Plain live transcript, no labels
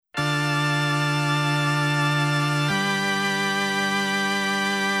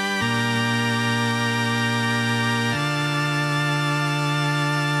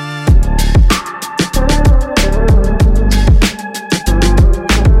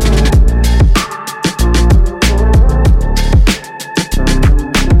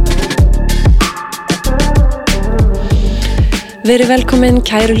Verið velkomin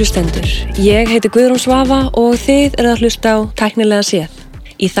kæru hlustendur. Ég heiti Guðrún Svava og þið eruð að hlusta á Tæknilega séð.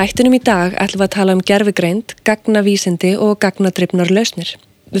 Í þættinum í dag ætlum við að tala um gervigreind, gagnavísindi og gagnadrifnar lausnir.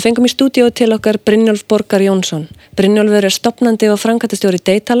 Við fengum í stúdíó til okkar Brynjólf Borgar Jónsson. Brynjólfur er stofnandi og framkvæmdastjóri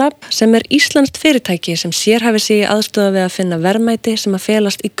Datalab sem er íslenskt fyrirtæki sem sérhæfir sig í aðstoða við að finna verðmæti sem að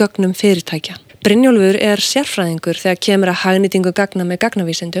felast í gögnum fyrirtækja. Brynjólfur er sérfræðingur þegar kemur að hagnýtingu gagna með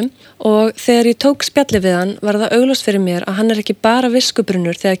gagnavísindum og þegar ég tók spjalli við hann var það augljóst fyrir mér að hann er ekki bara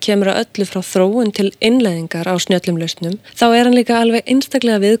viskubrunnur þegar kemur að öllu frá þróun til innleiðingar á snjöllum lausnum. Þá er hann líka alveg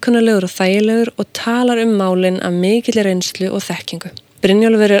einstaklega viðkunnalegur og þægilegur og talar um málin af mikilli reynslu og þekkingu.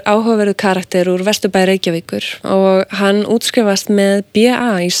 Brynjólfur er áhugaverður karakter úr Vesturbæ Reykjavíkur og hann útskrifast með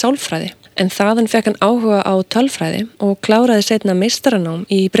BA í sálfræði. En þaðan fekk hann áhuga á tölfræði og kláraði seinna meistaranám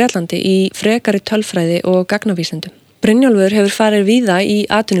í Bretlandi í frekari tölfræði og gagnavísindum. Brynjólfur hefur farið víða í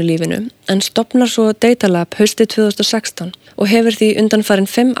atvinnulífinu en stofnar svo Datalab haustið 2016 og hefur því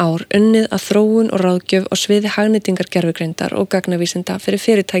undanfarin 5 ár unnið að þróun og ráðgjöf á sviði hagnýtingar gervigreindar og gagnavísinda fyrir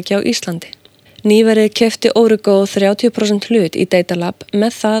fyrirtæki á Íslandi. Nýverið keypti Origo 30% hlut í Datalab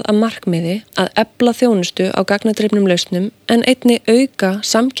með það að markmiði að efla þjónustu á gagnadrifnum lausnum en einnig auka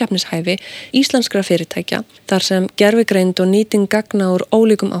samkeppnishæfi íslenskra fyrirtækja þar sem gervigreind og nýting gagna úr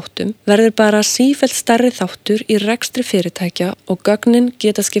ólíkum áttum verður bara sífellt stærri þáttur í rekstri fyrirtækja og gögnin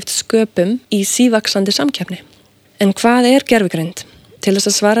geta skipt sköpum í sívaxandi samkeppni. En hvað er gervigreind? Til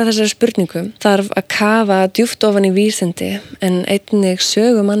þess að svara þessari spurningu þarf að kafa djúpt ofan í vísindi en einnig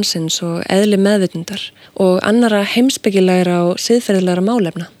sögu mannsins og eðli meðvitundar og annara heimspekilegra og siðferðilegra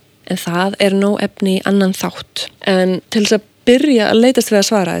málefna. En það er nóg efni í annan þátt. En til þess að byrja að leitast við að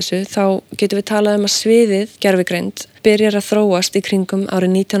svara þessu þá getum við talað um að sviðið gervigreind byrjar að þróast í kringum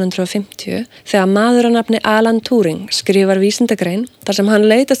árið 1950 þegar maður að nafni Alan Turing skrifar vísindagrein þar sem hann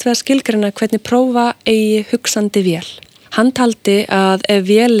leitast við að skilgreina hvernig prófa eigi hugsandi vél. Hann taldi að ef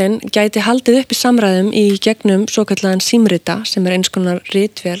vélin gæti haldið upp í samræðum í gegnum svokallaðan símrita sem er eins konar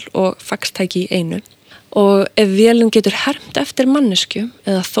ritvél og faxtæki í einu og ef vélin getur hermt eftir manneskju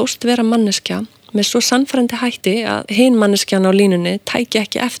eða þóst vera manneskja með svo sannfærandi hætti að hin manneskjan á línunni tæki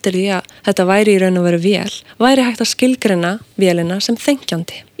ekki eftir því að þetta væri í raun og veru vél, væri hægt að skilgreina vélina sem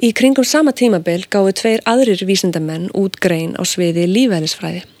þenkjandi. Í kringum sama tímabil gáfu 2 aðrir vísindamenn út grein á sviði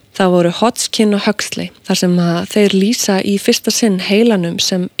lífeðlisfræði. Það voru Hodgkin og Huxley þar sem að þeir lýsa í fyrsta sinn heilanum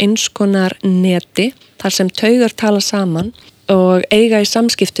sem eins konar neti þar sem taugar tala saman og eiga í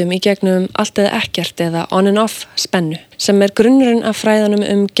samskiptum í gegnum allt eða ekkert eða on and off spennu sem er grunnurinn af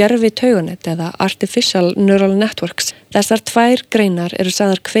fræðanum gervi tauganet eða artificial neural networks. Þessar 2 greinar eru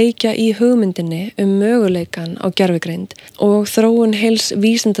sagðar kveikja í hugmyndinni möguleikan á gervigreind og þróun heils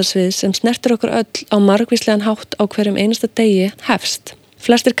vísindasviðs sem snertir okkur öll á margvíslegan hátt á hverjum einasta degi hefst.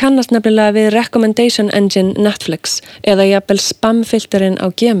 Flestir kannast nefnilega við recommendation engine Netflix eða jafnvel spamfilterinn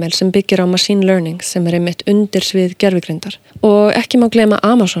á Gmail sem byggir á machine learning sem er einmitt undirsvið gervigreindar. Og ekki má gleyma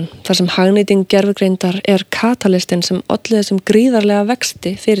Amazon þar sem hagnýting gervigreindar er katalystin sem olli þessum gríðarlega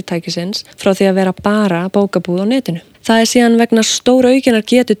vexti fyrirtækisins frá því að vera bara bókabúð á netinu. Það er síðan vegna stóraukinnar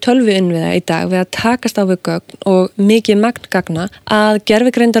getu tölvuinnviða í dag við að takast á við gögn og mikið magn gagna að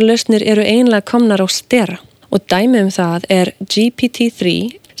gervigreindarlausnir eru eiginlega komnar á stera. Og dæmi það er GPT-3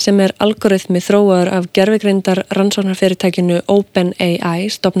 sem er algoritmi þróaður af gervigreindar rannsóknarfyrirtækinu OpenAI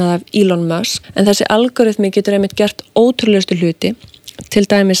stofnað af Elon Musk en þessi algoritmi getur einmitt gert ótrúlegustu hluti til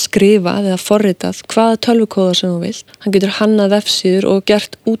dæmis skrifað eða forritað hvaða tölvukóða sem þú vilt. Hann getur hannað vefsíður og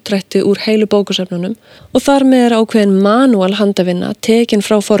gert útrætti úr heilu bókasöfnunum og þar með er ákveðin manúal handavinna tekin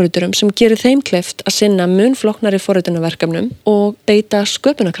frá forriturum sem gerir þeim kleift að sinna mun flóknari forritunarverkefnum og beita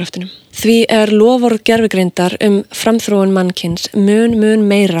sköpunarkraftinum. Því er loforð gervigreindar framþróun mannkyns mun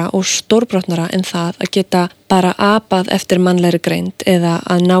meira og stórbrotnara en það að geta bara apað eftir mannlegri greind eða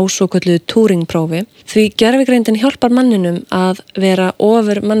að ná svokölluðu Turing-prófi. Því gervigreindin hjálpar manninum að vera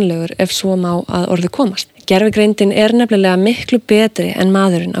ofur mannlegur ef svo má að orði komast. Gervigreindin er nefnilega miklu betri en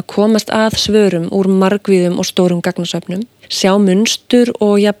maðurinn að komast að svörum úr margvíðum og stórum gagnasöfnum, sjá munstur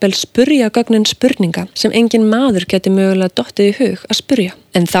og jafnvel spurja gögnin spurninga sem engin maður geti mögulega dottið í hug að spurja.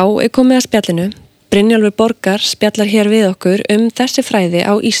 En þá er komið að spjallinu. Brynjólfur Borgar spjallar hér við okkur þessi fræði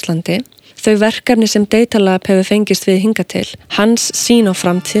á Íslandi, þau verkefni sem Datalab hefur fengist við hingað til, hans sýn á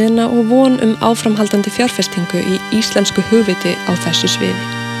framtíðina og von áframhaldandi fjárfestingu í íslensku hugviti á þessu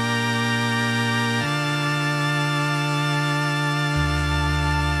sviði.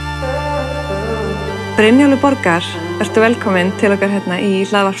 Brynjólfur Borgar, ertu velkominn til okkar hérna í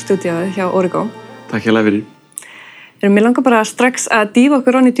hlaðvarpstúdíóið hjá Origo. Takk hérlega fyrir. Mér langar bara strax að dýfa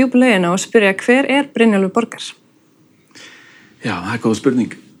okkur onni í djúpu laugina og spyrja hver er Brynjólfur Borgar? Já, það er góð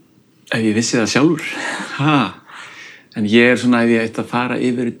spurning. Ef ég vissi það sjálfur. En ég svona, ef ég ætti að fara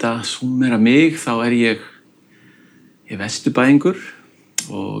yfir þetta súmmera mig, þá ég vesturbæingur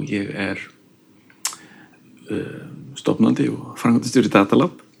og ég stofnandi og framkvæmdastjóri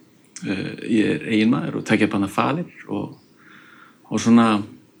Datalab. Ég eiginmaður og tækjabanna faðir og svona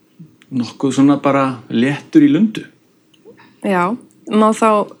nokkuð svona bara léttur í lundu. Já, má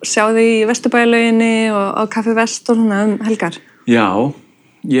þá sjá þig í Vesturbæjarlauginni og á Kaffi Vest og svona helgar? Já,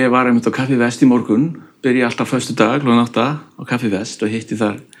 ég var einmitt á Kaffi Vest í morgun, byrja alltaf föstudag klukkan 8 á Kaffi Vest og hitti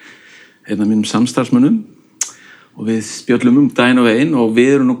þar einn af mínum samstarfsmönnum og við spjöllum daginn og veginn og við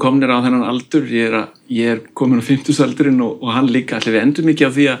erum nú komnir á þennan aldur, ég komin á 50-aldurinn og hann líka, allir við endur mikið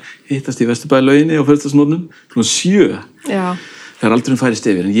á því að hittast í Vesturbæjarlauginni á föstudagsmorgnum klukkan 7. Já. Þegar aldurinn færist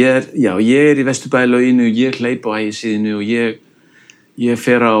yfir, en ég í Vesturbæjarlauginni og ég hleyp á Ægisíðunni og ég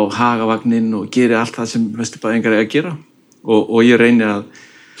fer á Hagavagninn og geri allt það sem Vesturbæingar eiga að gera og ég reyni að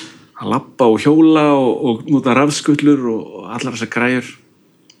labba og hjóla og nota rafskullur og allar þessar græjur.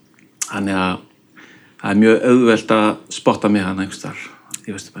 Þannig að það mjög auðvelt að spotta mig hann einhvers þar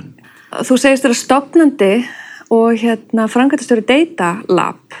í Vesturbænum. Þú segist þér stofnandi og framkvæmdastjóri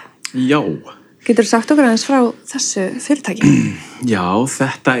Datalab. Já. Getur þú sagt okkur aðeins frá þessu fyrirtæki? Já,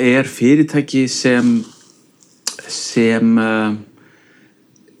 þetta fyrirtæki sem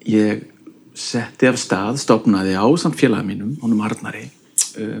ég setti af stað, stofnaði ásamt félaga mínum, honum Arnari,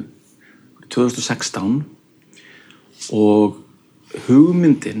 2016 og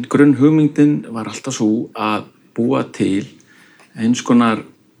grunnhugmyndin var alltaf svo að búa til eins konar,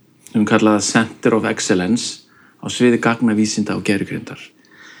 við kallaði Center of Excellence á sviði gagnavísinda og gervigreindar.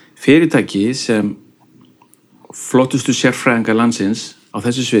 Fyrirtæki sem flottustu sérfræðingar landsins á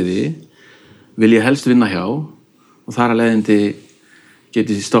þessu sviði vil ég helst vinna hjá og þar að leiðandi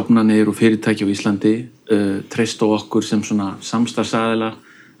geti stofnanir og fyrirtæki á Íslandi treyst á okkur sem svona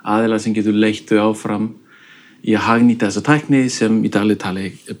samstarfsaðila sem getur leitt þau áfram í að hagnýta þessa tækni sem í daglegu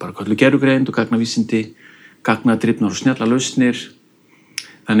tali bara kölluð gervigreind og gagnavísindi, gagnadrifnar og snjallar lausnir.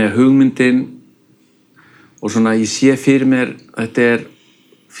 Þannig að hugmyndin og svona ég sé fyrir mér þetta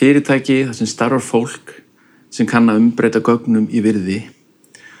fyrirtæki þar sem starfar fólk sem kann að umbreyta gögnum í virði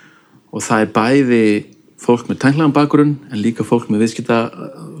og það bæði fólk með tæknilegan bakgrunn en líka fólk með viðskipta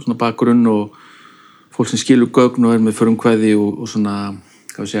bakgrunn og fólk sem skilur gögn og með frumkvæði og svona,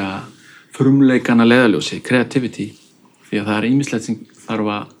 frumleikana leiðarljósi, creativity, því að það ýmislegt sem þarf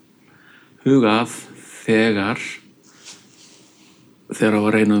að huga að þegar á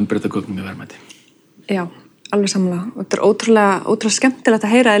að reyna að umbreyta gögnum í verðmæti. Já, alveg sammála. Og þetta ótrúlega skemmtilegt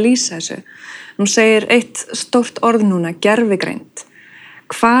að heyra að lýsa þessu. Nú segir eitt stórt orð núna, gervigreind.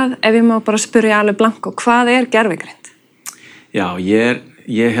 Hvað, ef ég má bara spyrja alveg blanko, hvað gervigreind? Já, ég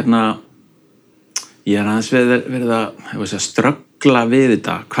aðeins verið að ströggla við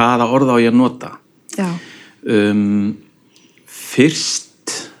þetta, hvaða orð á ég að nota. Já.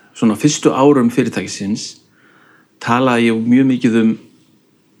 Fyrstu árum fyrirtækisins talaði ég mjög mikið um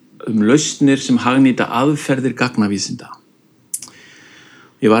lausnir sem hagnýta aðferðir gagnavísinda.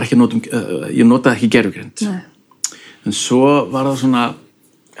 Ég notaði ekki gervigreind. Nei. En svo var það svona,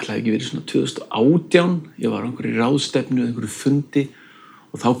 ætlaði ekki verið svona 2018, ég var á einhverju ráðstefnu, einhverju fundi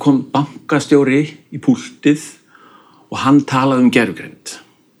og þá kom bankastjóri í púltið og hann talaði um gervigreind.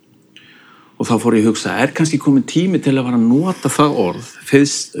 Og þá fór ég að hugsa, kannski komin tími til að fara að nota það orð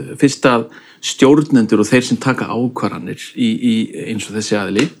fyrst að stjórnendur og þeir sem taka ákvarðanir í eins og þessi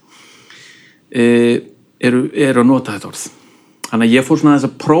aðili eru að nota þetta orð. Þannig að ég fór svona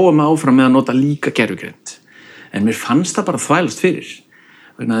að prófa mig áfram með að nota líka gervigreind. En mér fannst það bara þvælast fyrir.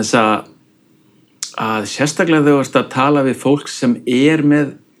 Vegna þess að sérstaklega þegar þú ert að tala við fólk sem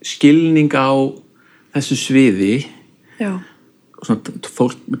með skilning á þessu sviði, já. Svona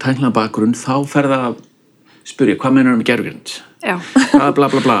fólk með tæknilegan bakgrunn, þá fer það að spyrja, hvað meinar með gervigreind? Já. Bla, bla,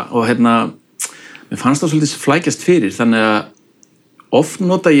 bla, bla. Og mér fannst það svolítið flækjast fyrir, þannig að oft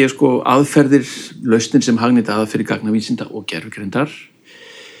nota ég aðferðir, lausnir sem hagnýta aðferðir gagnavísinda og gervigreindar,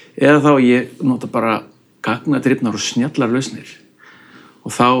 eða þá ég nota bara gagnadrifnar og snjallar lausnir.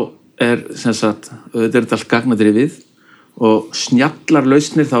 Og þá þetta allt gagnadrifið og snjallar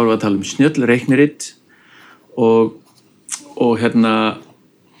lausnir, þá erum við að tala um snjöll reiknirit og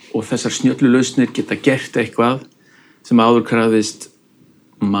þessar snjöllu lausnir geta gert eitthvað sem áður krafðist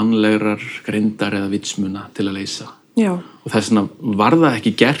mannlegrar greindar eða vitsmuna til að leysa. Já. Og þess vegna var það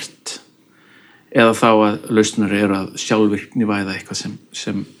ekki gert eða þá að lausnir eru að sjálfvirknivæða eitthvað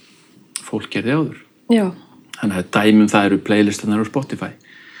sem fólk gerði áður. Já. Þannig að dæmum það eru playlistanar á Spotify.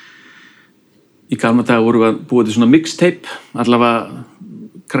 Í gamla daga voru við að búa til svona mixtape, allavega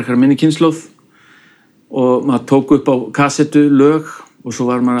krakkar minni kynslóð og maður tók upp á kassettu lög og svo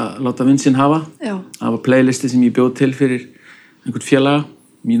var maður að láta vind sinn hafa. Já. Það var playlisti sem ég bjóð til fyrir einhvern félaga,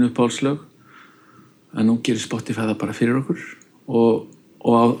 mínu uppáhaldslög, en nú gerir Spotify það bara fyrir okkur og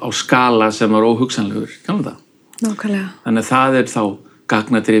á skala sem var óhugsanlegur, kannu það. Nákvæmlega. Þannig að það þá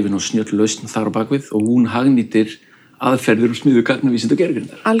gagnadrifin og snjöll lausn þar á bakvið og hún hagnýtir aðferðir og smiður gagnavísind og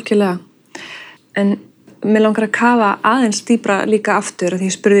gervigreindar. Algjörlega. En mér langar að kafa aðeins dýpra líka aftur að því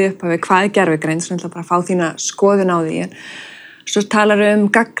ég spurði upp að hvað er gervigreind, svo ég ætla bara að fá þína skoðun á því. En svo talar um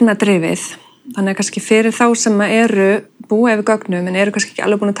gagnadrifið. Þannig að kannski fyrir þá sem eru búa yfir gögnum en eru kannski ekki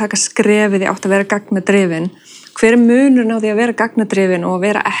alveg búin að taka skrefið í átt að vera gagnadrifin. Hver er munurinn á því að vera gagnadrifin og að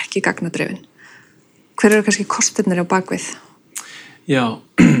vera ekki gagnadrifin? Hver eru kannski kostirnir á bakvið? Já,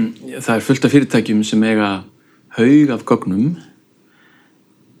 það fullt af fyrirtækjum sem eiga haug af gögnum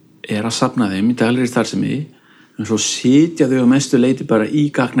að safna þeim í daglegri starfsemi en svo sitja þau á mestu leyti bara í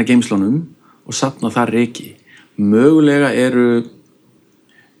gagnageymslunum og safna þar reki. Mögulega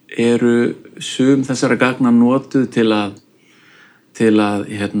eru sum þessara gagna notuð til að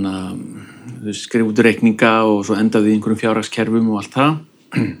skrifa út reikninga og svo enda við einhverjum fjárhagskerfum og allt það.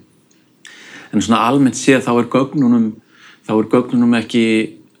 En svona almennt séð þá er gögnunum ekki,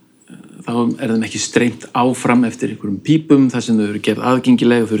 þá er þeim ekki streymt áfram eftir einhverjum pípum þar sem þau eru gerð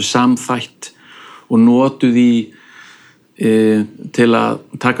aðgengileg, þau eru samþætt og notuð til að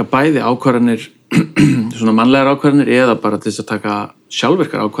taka bæði ákvarðanir, svona mannlegar ákvarðanir eða bara til þess að taka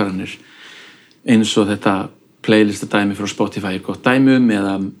sjálfvirkar ákvarðanir eins og þetta playlistadæmi frá Spotify er gott dæmi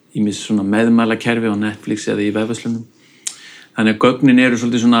eða ýmis svona meðmælakerfi á Netflix eða í vefverslunum. Þannig að gögnin eru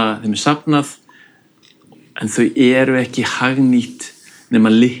svolítið svona, þeim er safnað en þau eru ekki hagnýtt nema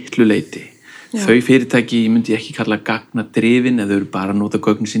litlu leyti. Já. Þau fyrirtæki myndi ég ekki kalla gagnadrifin eða þau eru bara að nota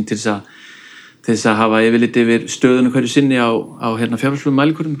gögnin sín til þess að hafa yfirlit yfir stöðunum hverju sinni á fjárhagslegum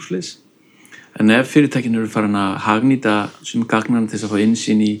mælikvörðum og svoleiðis. En ef fyrirtækin eru farin að hagnýta sem gagnana til þess að fá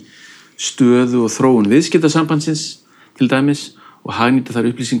innsýn í stöðu og þróun viðskiptasambandsins til dæmis og hagnýta þar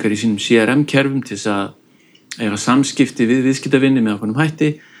upplýsingar í sínum CRM-kerfum til þess að eiga samskipti við viðskiptavinni með ákveðnum hætti,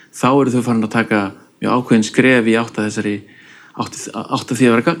 þá eru þau farin að taka mjög ákveðin skref í átt að því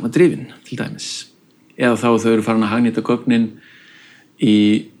að vera gagnadrifin til dæmis. Eða þá þau eru farin að hagnýta gögnin í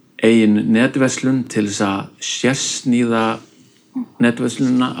eigin netverslun til þess að sérsníða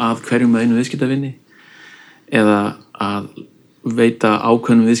netverslunina að hverjum einu viðskiptavinni eða að veita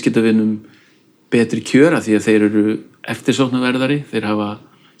ákveðnum viðskiptavinnum betri kjöra því að þeir eru eftirsóknarverðari, þeir hafa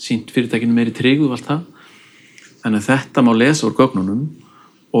sýnt fyrirtækinu meiri tryggð og allt það. Þannig að þetta má lesa úr gögnunum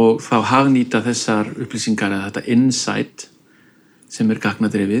og þá hagnýta þessar upplýsingar eða þetta insight sem er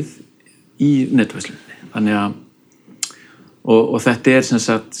gagnadrifið í netverslunni. Þannig að og þetta er sem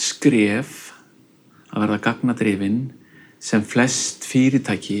sagt skref að verða gagnadrifin sem flest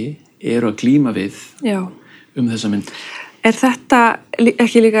fyrirtæki eru að glíma við. Já. Þessa mynd. Er þetta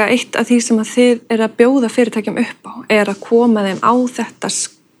ekki líka eitt af því sem að þið eru að bjóða fyrirtækjum upp á, er að koma þeim á þetta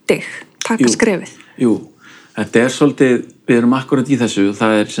stig, taka skrefið? Jú, þetta er svolítið, við erum akkurat í þessu,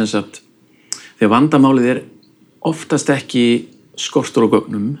 það er sem sagt, þegar vandamálið er oftast ekki skortur á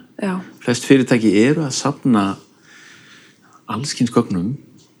gögnum. Já. Flest fyrirtæki eru að safna allskyns gögnum,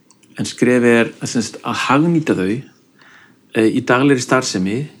 en skrefið er að hagnýta þau í daglegri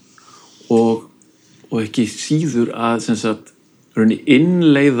starfsemi og ekki síður að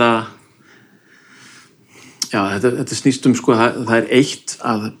innleiða, þetta snýst sko, það er eitt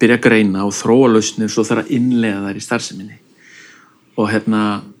að byrja að greina og þróa lausnir svo þarf að innleiða þær í starfseminni. Og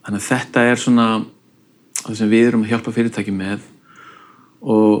þannig að þetta er svona það sem við erum að hjálpa fyrirtæki með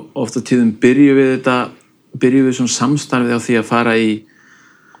og oft á tíðum byrjum við svona samstarfið á því að fara í,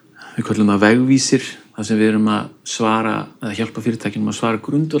 við kallum það vegvísir, þar sem við erum að svara, eða hjálpa fyrirtækjum að svara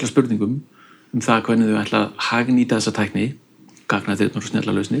grundvallar spurningum það hvernig þau ætla að hagnýta þessa tækni, gagnadrifnar og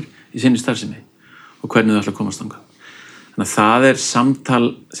snjalla lausnir í sinni starfsemi og hvernig þau ætla að komast þangað. Þannig að það er samtal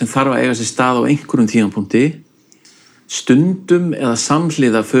sem þarf að eiga sér stað á einhverjum tímapunkti. Stundum eða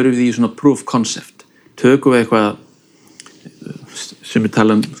samhliða förum við í svona proof concept. Tökum við eitthvað sem við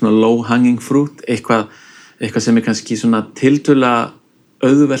tala svona low hanging fruit, eitthvað sem er kannski svona tiltölulega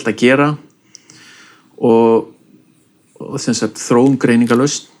auðvelt að gera og sem sagt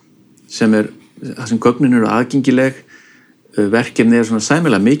þróungreiningarlausn sem er það sem gögnin eru aðgengileg, verkefni er svona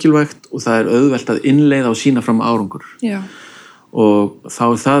sæmilega mikilvægt og það er auðvelt að innleiða og sýna fram árangur. Já. Og þá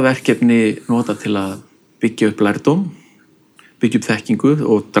er það verkefni nota til að byggja upp lærdóm, byggja upp þekkingu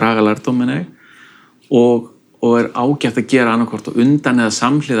og draga lærdóm og er ágætt að gera annarkvort og undan eða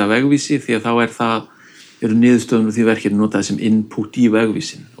samhliða vegvísi því að þá eru niðurstöðum og því verkefni notaði sem input í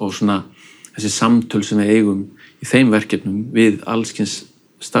vegvísin og svona þessi samtöl sem við eigum í þeim verkefnum við allskyns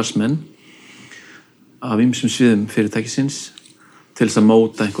starfsmenn af ýmsum sviðum fyrirtækisins, til þess að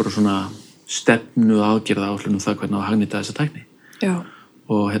móta einhverja svona stefnu aðgerða áætlun það hvernig að hagnýta þessa tækni. Já.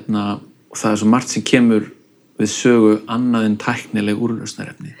 Og og það svo margt sem kemur við sögu annað en tæknileg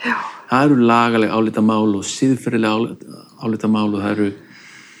úrlausnarefni. Já. Það eru lagaleg álitamál og siðferðileg álitamál og það eru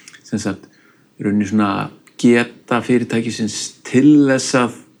sem sagt rauninni svona geta fyrirtækisins til þess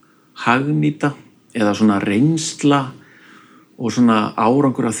að hagnýta eða svona reynsla og svona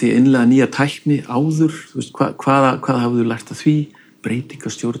árangur af því að innlega nýja tækni áður, þú veist, hvað hafðu lært af því,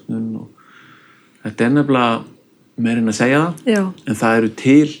 breytingastjórnun og þetta nefnilega meira en að segja það. Já. En það eru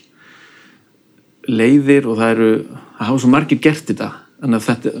til leiðir og það hafa svo margir gert þetta, en að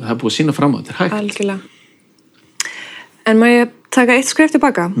það er búið að sýna fram á þetta er hægt. Algjörlega. En má ég taka eitt skref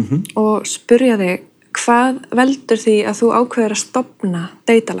tilbaka og spyrja þig, hvað veldur því að þú ákveður að stofna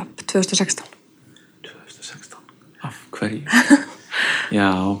Datalab 2016? 2016? Af hverju? Já,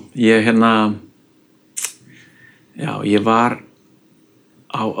 ég var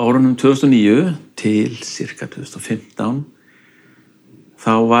á árunum 2009 til cirka 2015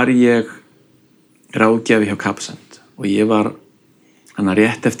 þá var ég ráðgjafi hjá Capacent og ég var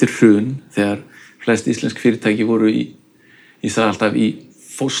rétt eftir hrun þegar flest íslensk fyrirtæki voru í það alltaf í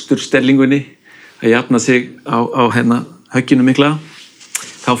fósturstellingunni að jafna sig á högginu mikla.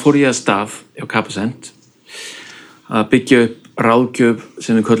 Þá fór ég að stað hjá Capacent að byggja upp ráðgjöf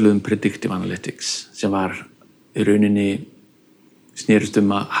sem við kölluðum Predictive Analytics sem var í rauninni snerist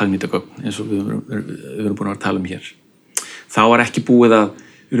að hagnýta gögn eins og við erum búin að tala hér. Þá var ekki búið að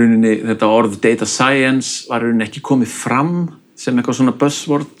í rauninni þetta orð data science var í rauninni ekki komið fram sem eitthvað svona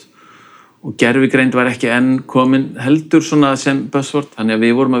buzzword og gervigreind var ekki enn komin heldur svona sem buzzword, þannig að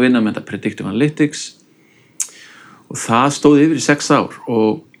við vorum að vinna með þetta Predictive Analytics og það stóð yfir í 6 ár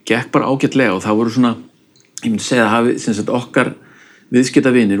og gekk bara ágætlega og það voru svona, ég myndi segja að okkar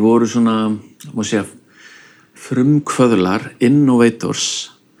viðskiptavinir voru svona, má segja, frumkvöðlar, innovators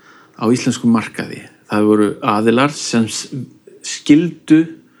á íslenskum markaði. Það voru aðilar sem skildu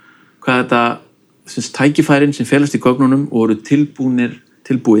hvað þetta tækifærin sem felast í gögnunum og voru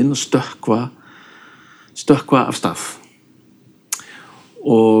tilbúin að stökkva af stað.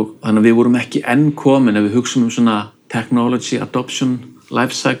 Og þannig að við vorum ekki enn komin ef við hugsum svona technology adoption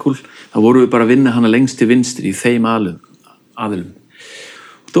life cycle, þá vorum við bara að vinna hana lengst til vinstri í þeim aðilum.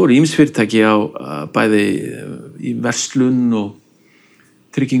 Og það voru ýmis fyrirtæki á bæði í verslun og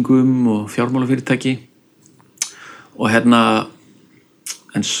tryggingum og fjármálafyrirtæki og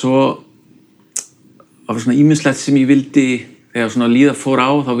en svo var svona ýmislegt sem ég vildi, þegar svona líða fór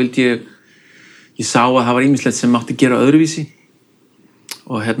á, þá vildi ég sá að það var ýmislegt sem mátti gera öðruvísi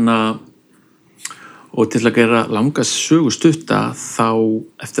og og til að gera langa sögu stutta þá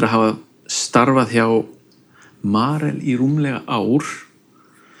eftir að hafa starfað hjá Marel í rúmlega ár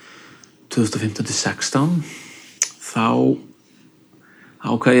 2015-16 þá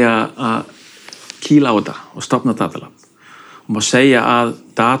ákvað ég að kýla á þetta og stofna Datalab og má segja að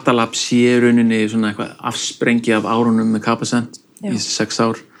Datalab sé rauninni svona eitthvað afsprengi af árunum með Capacent í 6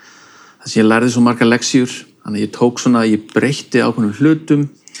 ár þess að ég lærði svo margar leksjur þannig að ég tók svona, ég breytti ákveðnum hlutum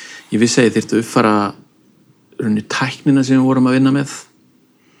ég vissi að ég þyrfti að uppfæra rauninni tæknina sem við vorum að vinna með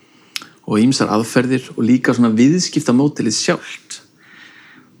og ýmsar aðferðir og líka svona viðskiptamódelið sjálft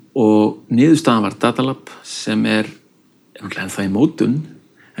og niðurstaðan var Datalab sem ennþá í mótun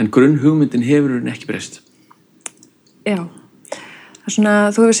en grunnhugmyndin hefur ekki breyst. Já, það er svona,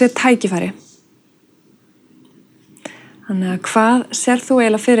 þú hefur séð tækifæri. Þannig að hvað sér þú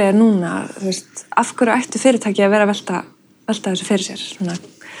eiginlega fyrir þér núna, þú veist, af hverju ættu fyrirtæki að vera að velta þessu fyrir sér? Svona,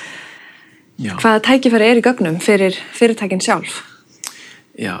 hvaða tækifæri í gögnum fyrir fyrirtækin sjálf?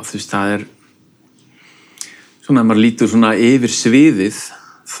 Já, þú veist, það svona, ef maður lítur svona yfir sviðið,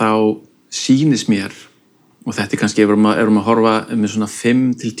 þá sýnist mér, og þetta kannski erum að horfa með svona 5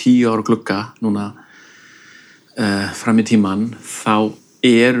 til 10 ára glugga núna fram í tímann, þá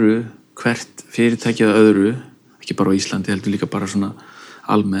eru hvert fyrirtæki eða öðru, ekki bara á Íslandi, heldur líka bara svona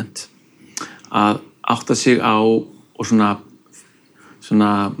almennt, að átta sig á og svona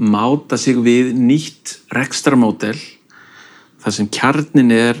máta sig við nýtt rekstrarmódel, þar sem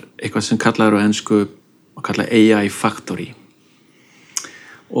kjarnin eitthvað sem kallaður á ensku og kalla AI Factory.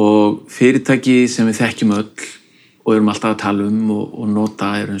 Og fyrirtæki sem við þekkjum öll og erum alltaf að tala og nota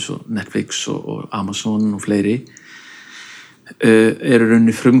eins og Netflix og Amazon og fleiri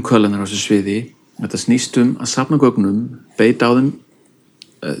rauninni frumkvöðlanar á þessu sviði. Þetta snýst að safna gögnum, beita á þeim,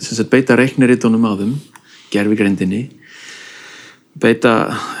 beita reikniritunum á þeim, gervigreindinni,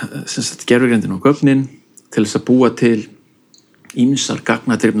 beita gervigreindin á gögnin til þess að búa til ýmsar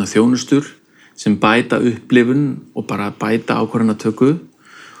gagnadrifna þjónustur sem bæta upplifun og bara bæta ákvarðanatöku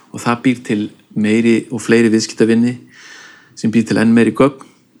og það býr til meiri og fleiri viðskiptavinni sem býr til enn meiri gögn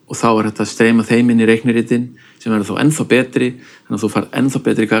og þá þetta að streyma þeim inn í reikniritin sem verður þá ennþá betri, þannig að þú farð ennþá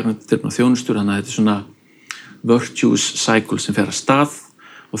betri gagnadrifnar þjónustur, þannig að þetta svona virtuous cycle sem fer að stað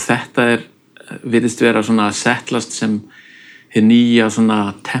og þetta virðist vera svona að settlast sem hið nýja svona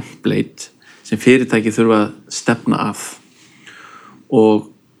template sem fyrirtæki þurfa að stefna að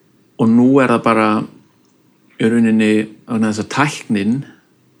og nú það bara í rauninni þess að tæknin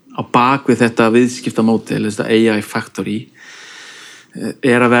á bak við þetta viðskiptamódel, þetta AI Factory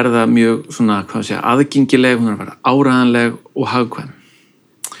að verða mjög svona, aðgengileg, hún að verða áreiðanleg og hagkvæm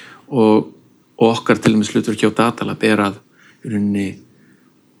og okkar til dæmis hlutverk hjá Datalab að í rauninni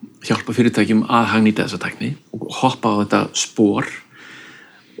hjálpa fyrirtækjum að hagnýta þessa tækni og hoppa á þetta spor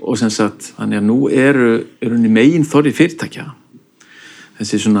og sem sagt, þannig að nú í rauninni megin þorri fyrirtækja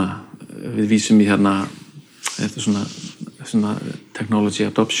þessi svona, við vísum í hérna þetta svona technology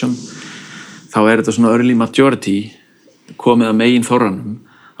adoption þá þetta svona early majority komið að megin þorranum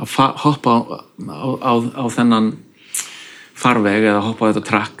að hoppa á þennan farveg eða hoppa á þetta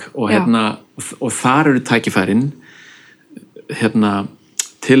track og og þar eru tækifærin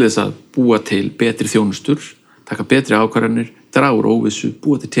til þess að búa til betri þjónustur, taka betri ákvarðanir, draga úr óvissu,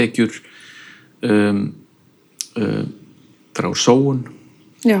 búa til tekjur, draga úr sóun.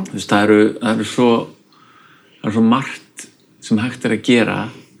 Það eru svo margt sem hægt að gera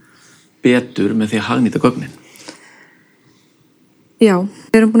betur með því að hagnýta gögnin. Já,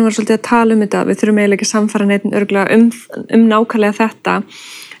 við erum búin að vera svolítið að tala þetta, við þurfum eiginlega ekki að samfara neitt örgulega nákvæmlega þetta,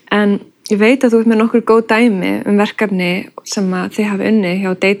 en ég veit að þú ert með nokkur góð dæmi verkefni sem að þið hafi unnið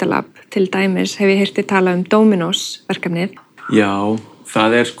hjá Datalab, til dæmis hef ég heyrt þið tala Dominos verkefnið. Já, það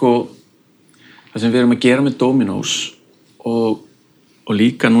það sem við erum að gera með Dominos og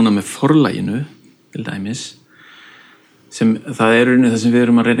líka núna með Forlaginu, til dæmis, það unnið það sem við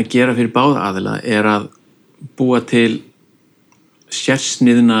erum að reyna að gera fyrir báða aðila að búa til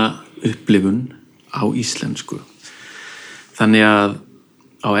sérsniðna upplifun á íslensku. Þannig að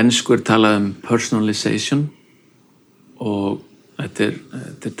á ensku talað personalization og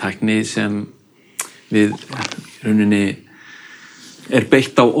þetta tækni sem við rauninni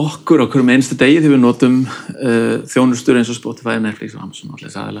beitt á okkur á hverjum einstu degi þegar við notum þjónustur eins og Spotify, Netflix og Amazon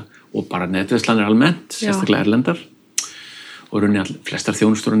og bara netverslanir almennt, sérstaklega erlendar og rauninni flestar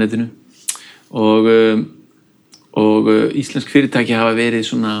þjónustur á netinu og íslensk fyrirtæki hafa verið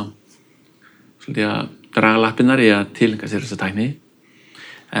svona svolítið að draga lappirnar í að tileinka sér þessa tækni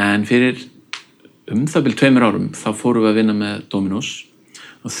en fyrir það bil 2 árum þá fórum við að vinna með Dominos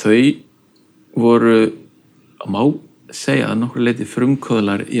og þau voru má segja að nokkru leyti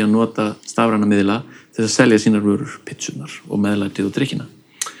frumkvöðlar í að nota stafræna miðla til að selja sínar vörur, pitsunar og meðlætið og drykkina.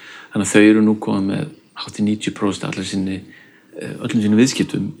 Þannig að þau eru nú komið með hátt í 90% öllum sínum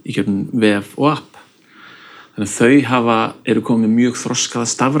viðskiptum í gegnum vef og app. Þannig að þau eru komið mjög þroskaða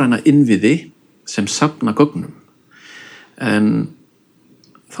stafræna innviði sem safna gögnum. En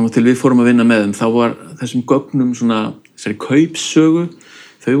þannig til við fórum að vinna með þeim, þá var þessum gögnum svona, þessari kaupsögu,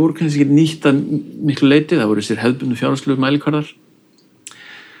 þau voru kannski ekki nýtt að miklu leyti, það voru þessir hefðbundnu fjárhagslegu mælikvarðar,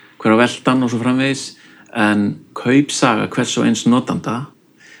 hver á veltan og svo framvegis, en kaupsaga hvers og eins notanda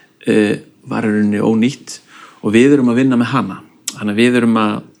var í rauninni ónýtt og við erum að vinna með hana. Þannig að við erum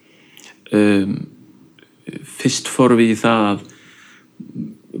að fyrst fórum við í það að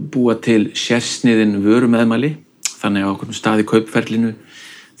búa til sérsniðin vörumeðmæli, þannig að á okkur stað í kaupferlinu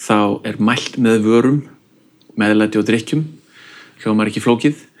þá mælt með vörum, meðlæti og drykkjum, hljómar ekki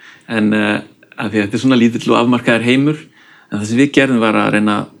flókið, en að því að þetta svona lítill og afmarkaður heimur, en það sem við gerðum var að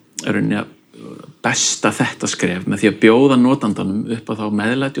reyna að besta þetta skref með því að bjóða notandanum upp á þá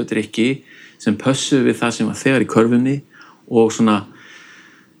meðlæti og drykki sem pössuðu við það sem var þegar í körfunni og svona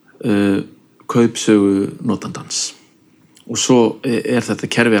kaupsögu notandans. Og svo þetta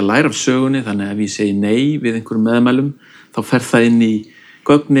kerfi að læra af sögunni, þannig að ef ég segi nei við einhverjum meðmælum, þá fer það inn í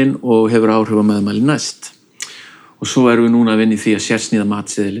gögnin og hefur áhrif á meðmæli næst. Og svo erum við núna að vinna í því að sérsníða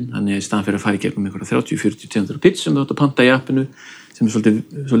matseðilinn, þannig að í staðan fyrir að fara í gegnum einhverja 30, 40, 200 pizza sem þú átt að panta í appinu, sem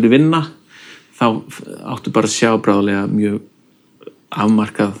svolítið vinna, þá áttu bara að sjá bráðlega mjög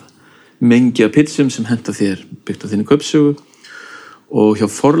afmarkað mengi af pizzum sem henta þér byggt á þinni kaupsögu. Og hjá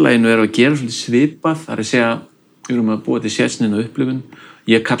Forlaginu að gera svolítið svipað, það að segja, við erum að búa til sérsniðna upplifun.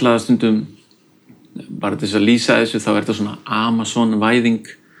 Ég kalla það stundum, bara til þess að lýsa þessu, þá þetta svona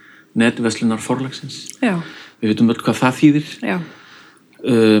Amazon-væðing netverslunar forlagsins. Já. Við veitum öll hvað það þýðir. Já.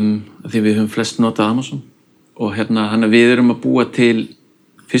 Því við höfum flest notað Amazon. Og þannig að við erum að búa til,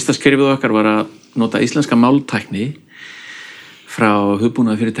 fyrsta skrefið okkar var að nota íslenska máltækni frá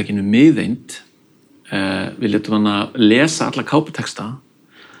hugbúnaðarfyrirtækinu Miðeind. Við létum hann að lesa alla káputexta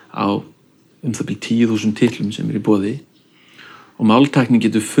á það bil 10.000 titlum sem í boði og máltækni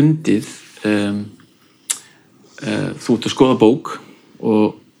getur fundið þú ert að skoða bók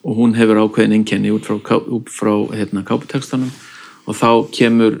og hún hefur ákveðin einkenni út frá káputextanum og þá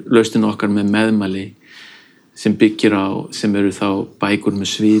kemur lausnin okkar með meðmæli sem byggir á, sem eru þá bækur með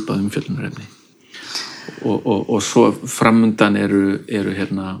svipað umfjöllunarefni og svo framundan eru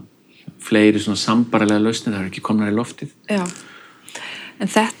fleiri svona sambarilega lausnir, það eru ekki komnar í loftið. Já, en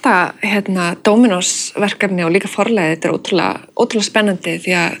þetta Dominos verkefni og líka forlagið, þetta er ótrúlega spennandi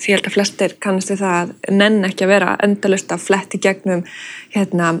því að ég held að flestir kannast við það að nenn ekki að vera endalaust að fletti gegnum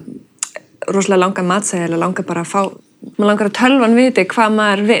rosalega langan matseðil og langar bara að fá, maður langar að tölvan viti hvað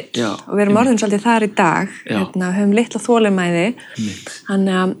maður vill. Já, og við erum orðin svolítið þar í dag, höfum litla þolinmæði,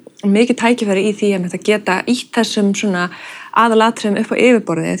 þannig að mikið tækifæri í því að geta ítt þessum svona aðalatriðum upp á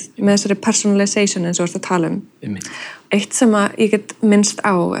yfirborðið með þessari personalization eins og þú ert að tala um. Eitt sem að ég get minnst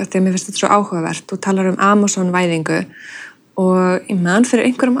á, því að mér finnst þetta svo áhugavert, þú talar um Amazon-væðingu og ég man fyrir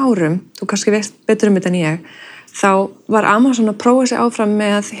einhverjum árum, þú kannski veist betur þetta en ég, þá var Amazon að prófa sig áfram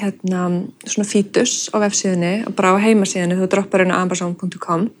með svona fítus á vefsíðunni og bara á heimasíðunni, þú droppar inn á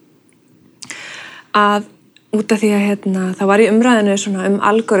amazon.com að út af því að það var í umræðinu svona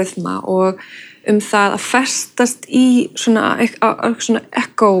algoritma og það að festast í svona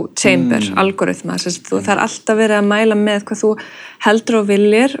echo chamber algoritma, það alltaf verið að mæla með hvað þú heldur og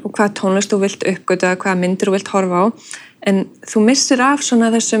viljir og hvað tónlist þú vilt uppgöta, hvað myndir þú vilt horfa á, en þú missir af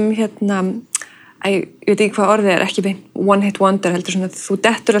svona þessum ég veit ekki hvað orðið er, ekki one hit wonder heldur svona, þú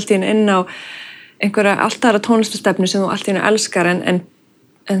dettur allt í inn á einhverja allt aðra tónlistastefnu sem þú allt í einu elskar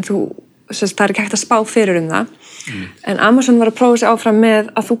en þú það er ekki hægt að spá fyrir það. En Amazon var að prófa sig áfram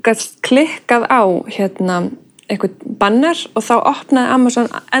með að þú gæst klikkað á eitthvað banner og þá opnaði Amazon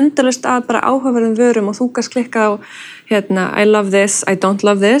endalaust að bara áhugaverðum vörum og þú gæst klikkað á I love this, I don't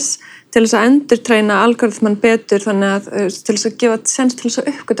love this til þess að endurtreina algoritman betur þannig að til þess að gefa sens til þess að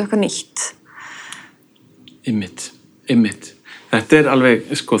uppgöta eitthvað nýtt. Einmitt. Þetta er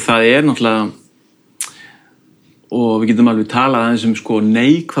alveg, það er náttúrulega og við getum alveg talað aðeins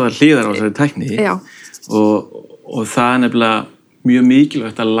neikvæðar hliðar á þessari tækni og það er nefnilega mjög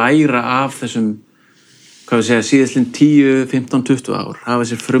mikilvægt að læra af þessum, síðastlinn 10, 15, 20 ár hafa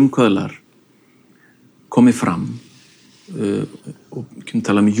þessir frumkvöðlar komið fram og við getum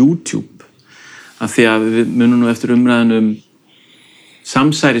talað YouTube af því að við munum nú eftir umræðinu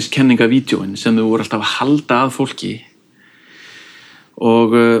samsæriskenningavídeóin sem þau voru alltaf að halda að fólki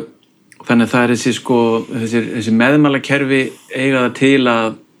og þannig að það er þessi meðmælakerfi eiga það til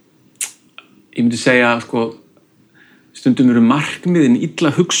að ég myndi segja stundum eru markmiðin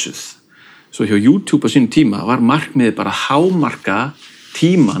illa hugsuð. Svo hjá YouTube á sínum tíma var markmiðið bara að hámarka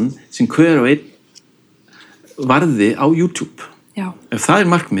tíman sem hver og einn varði á YouTube. Já. Ef það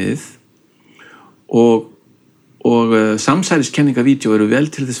er markmiðið og samsæriskenningavídeó eru vel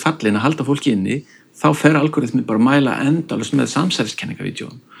til þess fallin að halda fólki inni, þá fer algoritmi bara að mæla endalaust með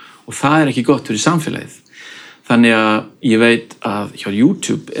samsæriskenningavídeóum. Og það er ekki gott fyrir samfélagið. Þannig að ég veit að hjá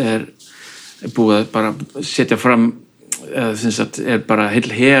YouTube er búið að bara setja fram, er bara heil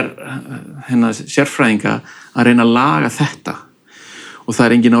her sérfræðinga að reyna að laga þetta. Og það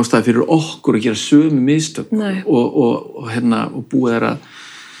er engin ástæða fyrir okkur að gera sömu mistök og búið að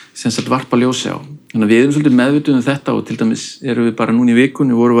varpa ljósi á. Þannig að við erum svolítið meðvituð þetta og til dæmis erum við bara núna í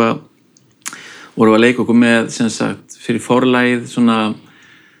vikunni vorum að leika okkur með fyrir forlagið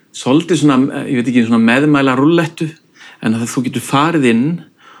svolítið svona, ég veit ekki, svona meðmæla rúllettu, en að þú getur farið inn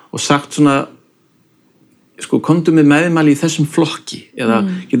og sagt svona, komdu með meðmæli í þessum flokki, eða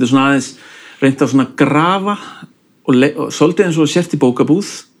getur svona aðeins reynt að svona grafa og svolítið eins og sért í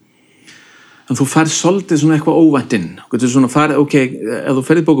bókabúð, en þú færð svolítið svona eitthvað óvænt inn. Þú getur svona farið, ef þú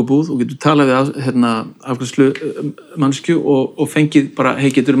ferð í bókabúð og getur talað við afgræðslu manneskju og fengið bara,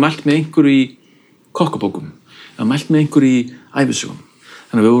 getur mælt með einhverju í kokkabókum, eða mælt með einhverju í ævisögum.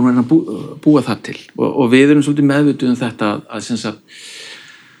 Þannig að við vorum að búa það til og við erum svolítið meðvituð þetta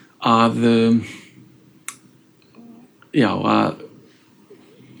að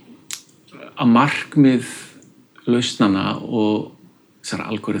markmið lausnana og þessara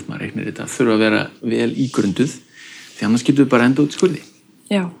algoritmareiknir þetta þurfa að vera vel ígrunduð því annars getum við bara enda út skurði.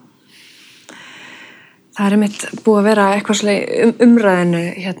 Já. Það er einmitt búið að vera eitthvað svolítið umræðinu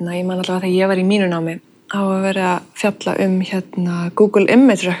ég man allavega þegar ég var í mínu námi á að vera að fjalla Google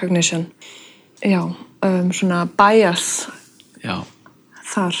Image Recognition. Já, svona bias. Já.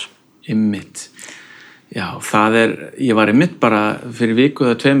 Þar. Einmitt. Já, ég var einmitt bara fyrir viku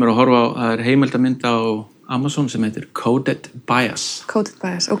eða 2 að horfa á, það er heimildamynd á Amazon sem heitir Coded Bias. Coded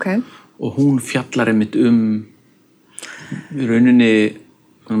Bias, ok. Og hún fjallar einmitt í rauninni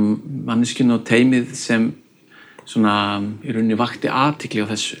manneskjuna og teymið sem svona í rauninni vakti athygli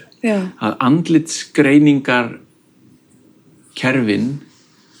á þessu. Já. Að andlitsgreiningar kerfin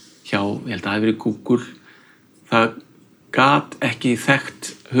hjá, ég held að það hafi verið Google, það gat ekki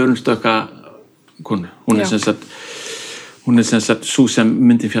þekkt hörundstökka konu. Hún er sem sagt sú sem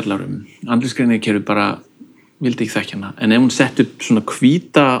myndin fjallar um. Andlitsgreiningar kerfi bara vildi ekki þekkja hana. En ef hún setti upp svona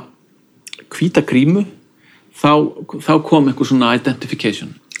hvíta grímu, þá kom einhver svona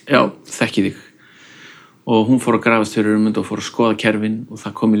identification. Já, þekki þig. Og hún fór að grafast fyrir og fór að skoða kerfin og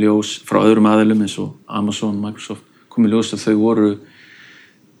það kom í ljós frá öðrum aðilum eins og Amazon, Microsoft, kom í ljós að þau voru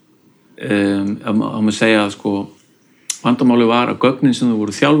að maður segja að sko vandamáli var að gögnin sem þau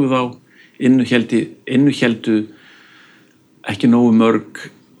voru þjálfuð á innihéldu ekki nógu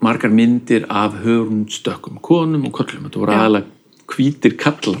margar myndir af hörundstökkum konum og körlum. Þetta voru aðalega hvítir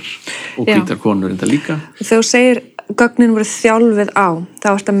kallar og hvítar konur enda líka. Þegar þú segir gögnin voru þjálfuð á, þá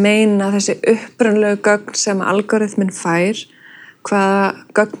ertu að meina þessi upprunalegu gögn sem algoritminn fær, hvaða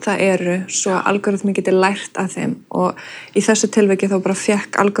gögn það eru, svo algoritminn geti lært af þeim og í þessu tilviki þá bara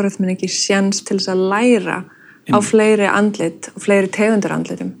fekk algoritminn ekki séns til þess að læra á fleiri andlit og fleiri tegundir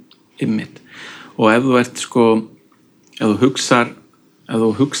andlitum. Einmitt. Og ef þú ert sko, ef þú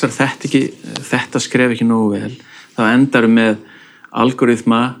hugsar þetta skref ekki nógu vel, þá endar með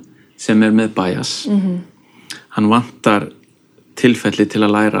algoritma sem er með bias. Hann vantar tilfelli til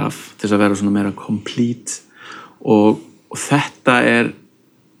að læra af, til þess að vera svona meira complete og þetta er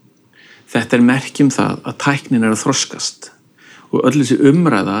merki það að tæknin er að þroskast og öll þessi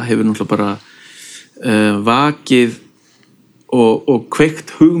umræða hefur náttúrulega bara vakið og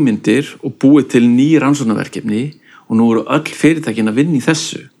kveikt hugmyndir og búið til ný rannsóknarverkefni og nú eru öll fyrirtækin að vinna í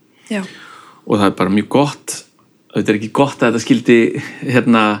þessu. Já. Og það er bara mjög gott. Þetta er ekki gott að þetta skildi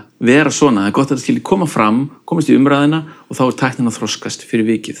vera svona, það er gott að þetta skildi koma fram, komast í umræðina og þá er tæknin að þroskast fyrir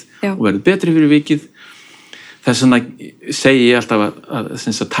vikið. Já. Og verður betri fyrir vikið. Þess vegna segi ég alltaf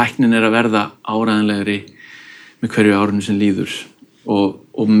að tæknin er að verða áræðanlegri með hverju árinu sem líður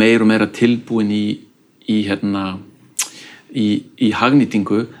og meira tilbúin í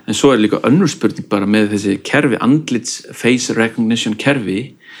hagnýtingu, en svo er líka önnur spurning bara með þessi kerfi, andlits face recognition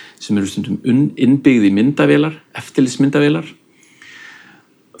kerfi sem eru stundum innbyggð í myndavélar, eftirlitsmyndavélar.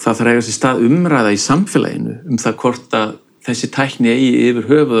 Það þarf að eiga sér stað umræða í samfélaginu það hvort að þessi tækni eigi yfir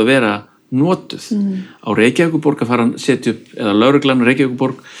höfuð að vera notuð. Á Reykjavíkurborg að fara að setja upp, eða lögreglan á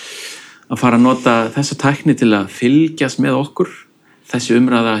Reykjavíkurborg að fara að nota þessa tækni til að fylgjast með okkur. Þessi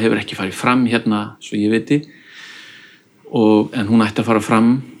umræða hefur ekki farið fram svo ég viti, en hún ætti að fara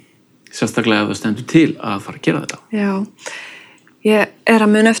fram sérstaklega ef það stendur til að fara að gera þetta. Já. Ég er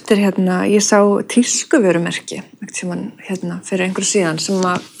að mun eftir ég sá tískuvörumerki fyrir einhverju síðan sem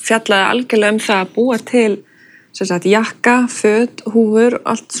að fjallaði algjörlega það að búa til jakka, föt, húfur,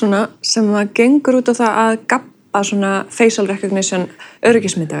 allt svona sem að gengur út á það að gabba svona facial recognition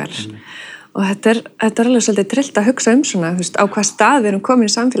öryggismyndavélar. Og þetta er alveg svolítið trillt að hugsa svona, á hvað stað við erum komin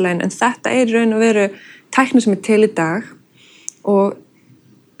í samfélaginu, en þetta er í raun og veru tækni sem er til í dag og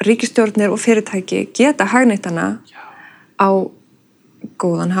ríkisstjórnir og fyrirtæki geta hagnýtt hana á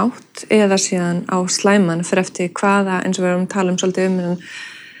góðan hátt eða síðan á slæman fyrir eftir hvaða, eins og við erum að tala svolítið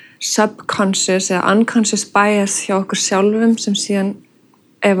subconscious eða unconscious bias hjá okkur sjálfum sem síðan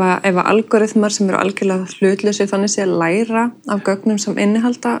ef algoritmar sem eru algjörlega hlutlausir þannig sé að læra af gögnum sem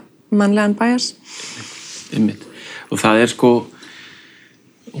innihalda mannlegan bias. Einmitt. Og það er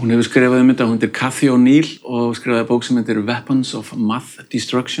hún hefur skrifað þetta, hún er Cathy O'Neil og skrifaði bók sem heitir Weapons of Math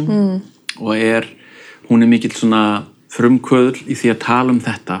Destruction og hún er mikill svona frumkvöðl í því að tala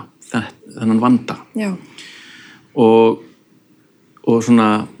þennan vanda. Já. Og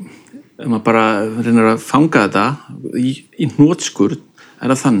svona, ef maður bara reynir að fanga þetta í hnotskurn,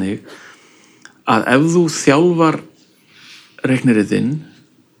 það þannig að ef þú þjálfar reiknirinn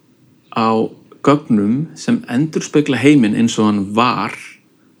á gögnum sem endurspegla heiminn eins og hann var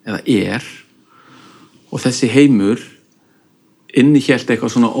eða og þessi heimur innihélt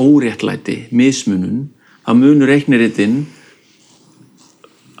eitthvað svona óréttlæti, mismunun, þá munur reikniritinn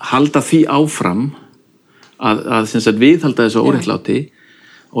halda því áfram að viðhalda þessu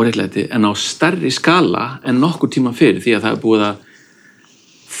óréttlæti en á stærri skala en nokkur tíma fyrir því að það er búið að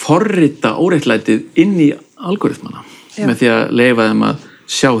forrita óréttlætið inn í algoritmana með því að leyfa þeim að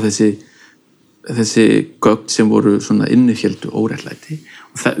sjá þessi gögn sem voru svona innifjöldu óréttlæti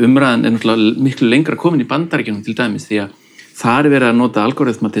og umræðan er náttúrulega miklu lengra komin í Bandaríkjunum til dæmis því að þar er verið að nota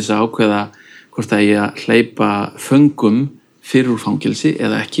algoritma til þess að ákveða hvort það eigi að hleypa föngum fyrir úr fangelsi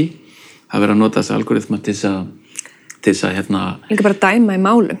eða ekki. Það er verið að nota þessi algoritma til þess að líka bara dæma í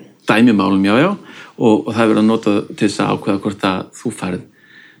málum. Dæmi í málum, já. Og það er verið að nota til þess að ákveða hvort að þú færð,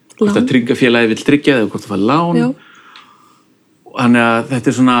 hvort að tryggafélagi vill tryggja eða hvort þú færð lán. Já. Þannig að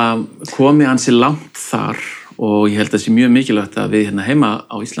þetta svona komið ansi langt þar og ég held að það sé mjög mikilvægt að við hérna heima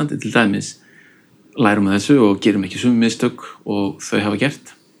á Íslandi til dæmis lærum að þessu og gerum ekki sömu mistök og þau hafa gert.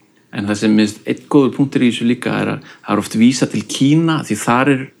 En það sem minnst einn góður punktur í þessu líka að það oft vísa til Kína því þar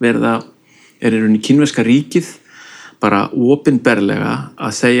er í rauninni kínverska ríkið bara opinberlega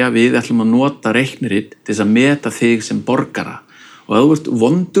að segja við ætlum að nota reiknirit til þess að meta þig sem borgara. Og ef þú ert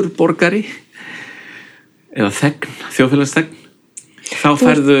vondur borgari eða þjóðfélagsþegn, þá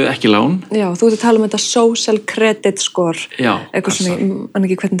færðu ekki lán. Já, þú ert að tala þetta social credit score. Já. Eitthvað svona, ég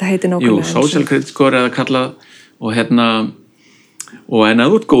ekki hvernig það heitir nákvæmlega. Jú, social credit score eða kallað og en ef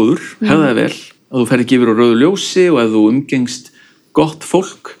þú ert góður, hefðu það vel, að þú ferð ekki yfir á rauðu ljósi og ef þú umgengst gott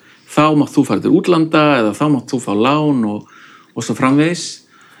fólk, þá mátt þú fara til útlanda eða þá mátt þú fá lán og svo framvegis.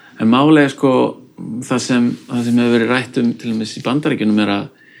 En málega það sem hefur verið rætt til dæmis í Bandaríkjunum að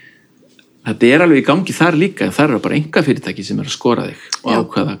þetta er alveg í gangi þar líka, en þar bara einkafyrirtæki sem að skora þig og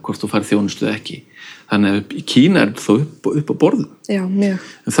ákveða hvort þú farið þjónustu eða ekki. Þannig að í Kína þó upp á borðum. Já, mjög.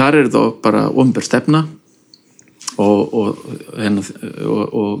 En þar þó bara opinber stefna og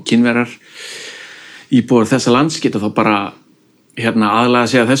Kínverjar íbúar þessa lands geta þá bara aðlaga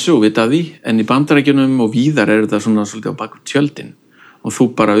sig að þessu og vita af því, en í Bandaríkjunum og víðar þetta svona svolítið á baku tjöldin og þú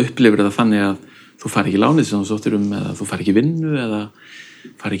bara upplifir það þannig að þú fari ekki lánið sem þú sóttir eða þú fari ekki vinnu eða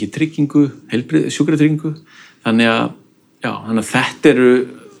fari ekki tryggingu, sjúkratryggingu. Þannig að þetta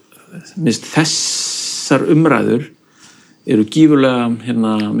minnst þessar umræður eru gífurlega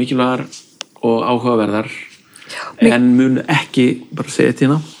mikilvægar og áhugaverðar en munu ekki, bara segja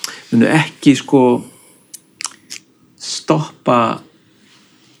þetta munu ekki stoppa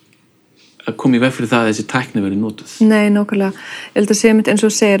að koma í veg fyrir það að þessi tækni verið notuð. Nei, nákvæmlega. Ég held að segja mitt eins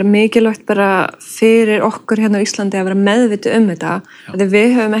og segir mikilvægt bara fyrir okkur hérna á Íslandi að vera meðvituð þetta. Þegar við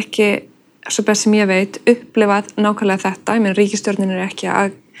höfum ekki, svo best sem ég veit, upplifað nákvæmlega þetta. Ég meina, ríkisstjórnin ekki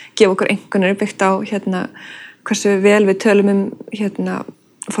að gefa okkur einhvernir byggt á hversu vel við tölum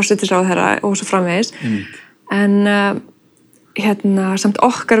forsætisráðherra og svo framvegis. En samt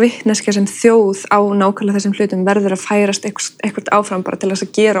okkar vitneskja sem þjóð á nákvæmlega þessum hlutum verður að færast eitthvað áfram bara til þess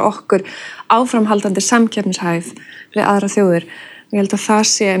að gera okkur áframhaldandi samkeppnishæf við aðra þjóðir. Ég held að það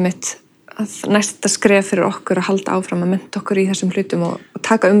sé mitt að næsta skref fyrir okkur að halda áfram að mennta okkur í þessum hlutum og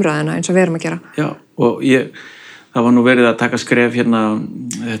taka umræðina eins og við erum að gera. Já, og það var nú verið að taka skref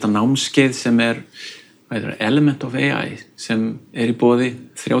þetta námskeið sem Element of AI sem í boði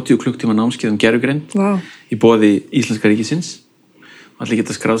 30 klukktíma námskeið gervigreind í boði Íslenska ríkisins. Allir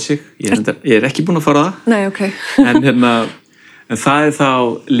geta skráð sig. Ég ekki búin að fara það. Nei, ok. En það þá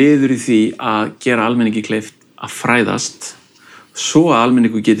liður í því að gera almenningi kleift að fræðast svo að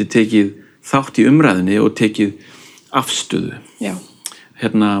almenningu geti tekið þátt í umræðinni og tekið afstöðu. Já.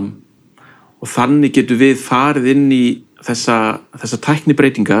 Og þannig getum við farið inn í þessa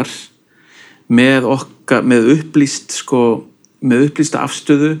tæknibreytingar með upplýsta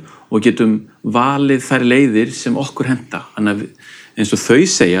afstöðu og getum valið þær leiðir sem okkur henta. Þannig að eins og þau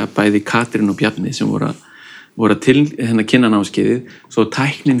segja, bæði Katrín og Bjarni sem voru að kynna námskeiðið, svo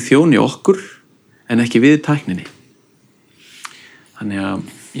tæknin þjóni okkur en ekki við tækninni. Þannig að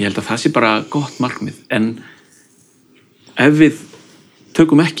ég held að það sé bara gott markmið. En ef við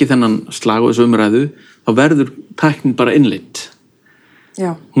tökum ekki þennan slag og þessu umræðu, þá verður tæknin bara innleidd.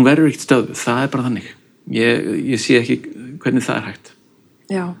 Já. Hún verður ekkert stöðuð, það bara þannig. Ég sé ekki hvernig það hægt.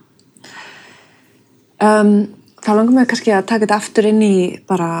 Já. Þá langar mig kannski að taka þetta aftur inn í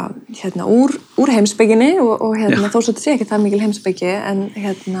bara úr heimspekinni og þó svo þetta sé ekki það mikil heimspeki en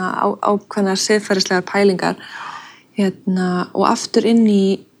ákveðnar siðferðislegar pælingar og aftur inn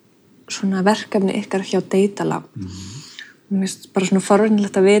í svona verkefni ykkar hjá Data Lab. Mér finnst bara svona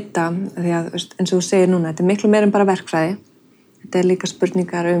forvitnilegt að vita því að eins og þú segir núna, þetta miklu meira en bara verkfræði. Þetta líka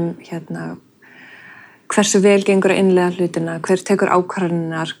spurningar hversu vel gengur að innleiða hlutina, hver tekur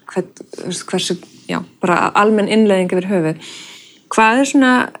ákvarðanirnar, hversu, bara almenn innleiðing yfir höfuð. Hvað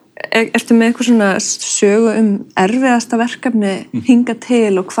svona, ertu með eitthvað svona sögu erfiðasta verkefni hingað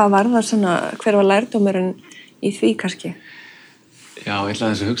til og hvað var það svona, hver var lærdómurinn í því kannski? Já, ég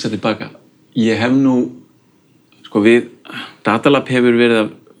ætla þess að hugsa tilbaka. Ég hef nú, Data Lab hefur verið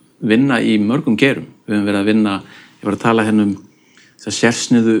að vinna í mörgum gerum. Við höfum verið að vinna, ég var að tala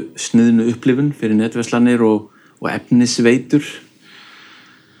sérsniðnu upplifun fyrir netverslanir og efnisveitur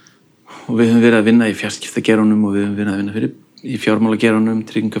og við höfum verið að vinna í fjarskiptageirunum og við höfum verið að vinna í fjármálageirunum,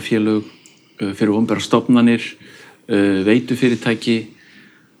 tryggingafélög, fyrir opinberar stofnanir, veitufyrirtæki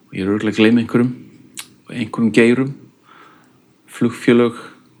og ég örugglega að gleyma einhverjum geirum, flugfélög.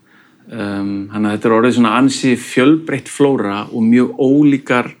 Þannig að þetta orðið svona ansi fjölbreytt flóra og mjög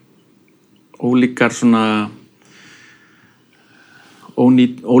ólíkar svona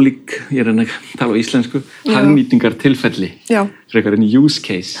ólík, ég að tala á íslensku, hagnýtingartilfelli, frekar en use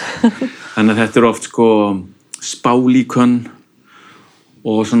case. Þannig að þetta oft sko spálíkön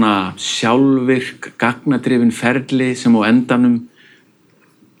og svona sjálfvirk, gagnadrifin ferli sem á endanum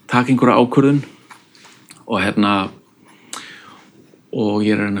taka einhverja ákvörðun og og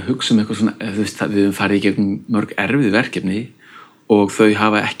ég að hugsa eitthvað svona, þú veist, við höfum farið í gegnum mörg erfið verkefni og þau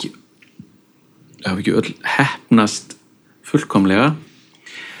hafa ekki öll heppnast fullkomlega,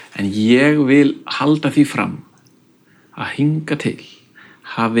 en ég vil halda því fram að hinga til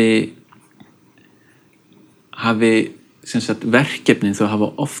hafi sem sagt verkefnin þau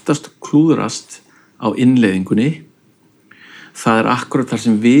hafa oftast klúðrast á innleiðingunni. Það akkurat þar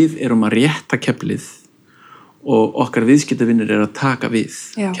sem við erum að rétta keflið og okkar viðskiptavinir að taka við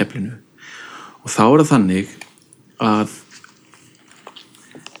keflinu. Og þá það þannig að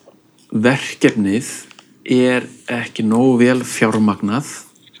verkefnið ekki nógu vel fjármagnað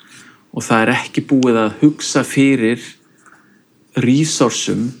og það ekki búið að hugsa fyrir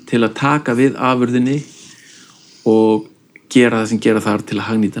resursum til að taka við afurðinni og gera það sem gera þarf til að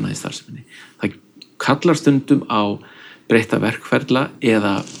hagnýta hana í starfseminni. Það kallar stundum á breytta verkferla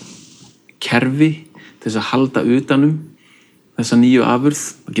eða kerfi til þess að halda utanum þessa nýju afurð.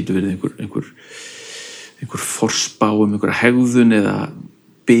 Það getur verið einhver forspá einhverja hegðun eða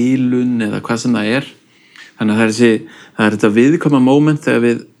bilun eða hvað sem það Þannig að það er þetta viðkvæma moment þegar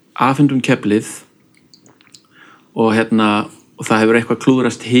við afhendum keflið og það hefur eitthvað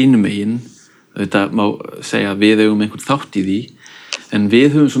klúðrast hinum megin. Þetta má segja að við eigum einhvern þátt í því, en við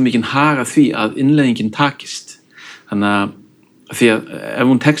höfum svo mikinn hag af því að innleiðingin takist. Þannig að því að ef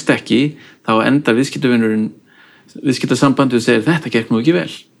hún tekst ekki, þá endar viðskiptasambandið og segir þetta gekk nú ekki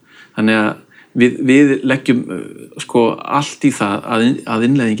vel. Þannig að við leggjum sko allt í það að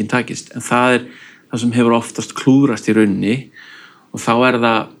innleiðingin takist, en það sem hefur oftast klúðrast í rauninni og þá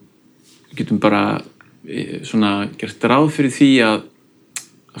það, við getum bara svona gert ráð fyrir því að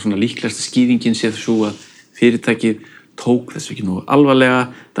svona líklegasta skýringin sé svo að fyrirtækið tók þessu ekki nógu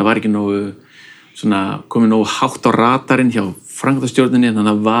alvarlega, það var ekki nógu komið nógu hátt á radarinn hjá framkvæmdastjórninni, þannig að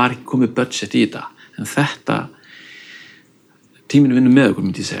það var ekki komið budget í þetta. En þetta tíminn vinnur með okkur,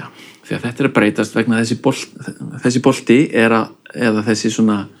 myndi ég segja. Því að þetta að breytast vegna þessi bolti eða þessi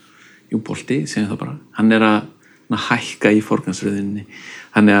bolti, segjum það bara, hann að hækka í forgangsröðinni.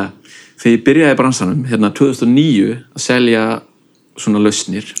 Þannig að þegar ég byrjaði í bransanum 2009 að selja svona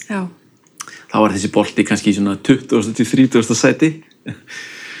lausnir, þá var þessi bolti kannski í 20. til 30. sæti.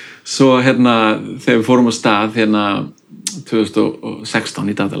 Svo þegar við fórum á stað 2016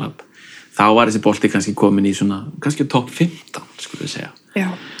 í Datalab, þá var þessi bolti kannski komin í kannski top 15, skulle við segja.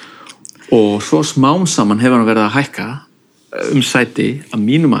 Já. Og svo smám saman hefur hann verið að hækka sæti að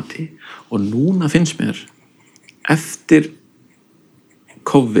mínu mati og núna finnst mér eftir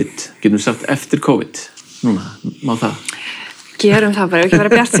COVID, getum við sagt eftir COVID, núna, má það? Gerum það bara, ekki vera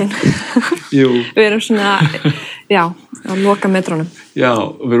bjartsýn. Jú. Við erum á lokametrunum. Já,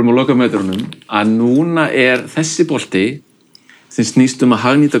 við erum á lokametrunum að núna þessi bolti sem snýst að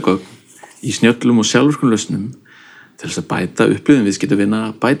hagnýta gögn í snjöllum og sjálfvirkum lausnum til þess að bæta upplifun viðskiptavina,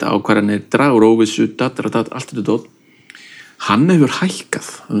 bæta ákvarðanir, draga úr óvissu, allt þetta dót. Hann hefur hækkað,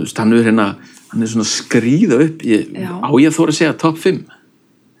 hann er svona skríða upp, á ég að þóra að segja top 5?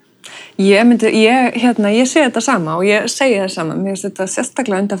 Ég sé þetta sama og ég segi það sama. Mér finnst þetta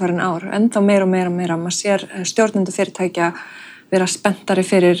sérstaklega undanfarin ár, ennþá meira og meira. Maður sér stjórnendur fyrirtækja vera spenntari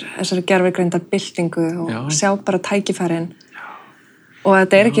fyrir þessari gervigreindar byltingu og sjá bara tækifærin. Og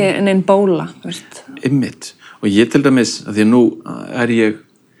þetta ekki neinn bóla, veist. Einmitt. Og ég til dæmis, að því að nú ég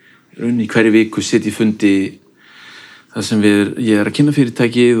í hverju viku sitt í fundi þar sem ég að kynna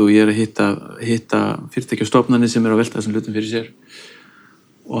fyrirtækið og ég að hitta fyrirtækjastofnanir sem að velta þessum hlutum fyrir sér.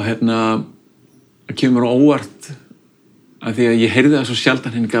 Og kemur á óvart af því að ég heyrði það svo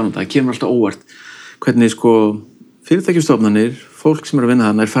sjaldan henni gamla það kemur alltaf óvart hvernig fyrirtækjastofnanir, fólk sem að vinna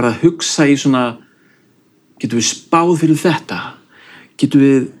þarna farið að hugsa í getum við spáð fyrir þetta, getum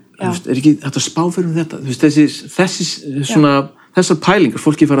við ekki þetta spáð fyrir þetta, þessar pælingar,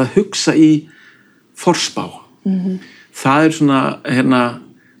 fólki farið að hugsa í forspá. Það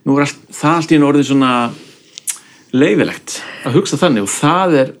nú það allt í einu orðið leyfilegt að hugsa þannig og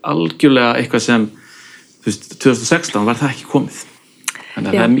það algjörlega eitthvað sem 2016 var það ekki komið. Þannig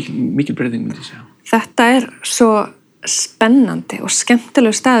að það mikil breyting, myndi ég segja. Þetta svo spennandi og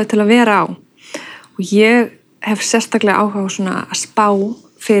skemmtileg staður til að vera á og ég hef sérstaklega áhuga að spá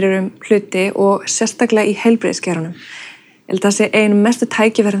fyrir hluti og sérstaklega í heilbrigðisgeiranum. Ég held að það sé einu mestu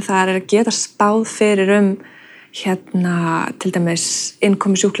tækifærin þar að geta spáð fyrir til dæmis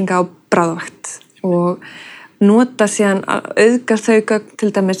innkomu sjúklinga á bráðavakt nota síðan auðgar þau gögn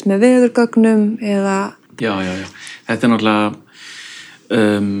til dæmis með veðurgögnum eða... Já. Þetta náttúrulega,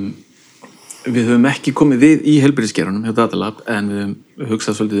 við höfum ekki komið við í heilbrigðisgeiranum hjá Datalab en við höfum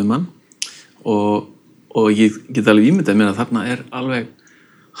hugsað svolítið hann og ég get alveg ímyndað mér að þarna alveg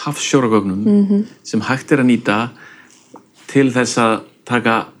hafsjóragögnum sem hægt að nýta til þess að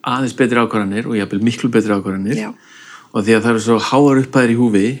taka aðeins betri ákvarðanir og jafnvel miklu betri ákvarðanir. Já. Og því að það svo háar upphæðir í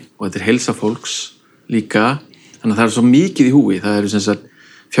húfi og þetta heilsa fólks líka, þannig að það svo mikið í húfi. Það sem sagt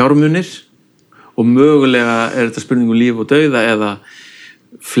fjármunir og mögulega þetta spurning líf og dauða eða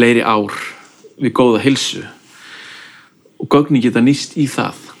fleiri ár við góða heilsu. Og gögnin geta nýst í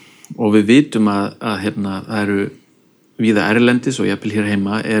það. Og við vitum að það eru víða erlendis og jafnvel hér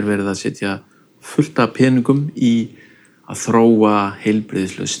heima verið að setja fullt af peningum í að þróa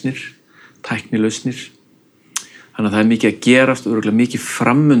heilbrigðislausnir, tæknilausnir. Þannig að það mikið að gerast og örugglega mikið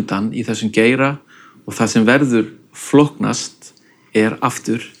framundan í þessum geira og það sem verður flóknast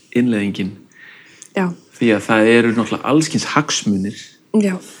aftur innleiðingin. Já. Því að það eru náttúrulega allskyns hagsmunir.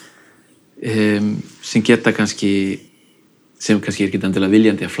 Já. Sem geta kannski ekki endilega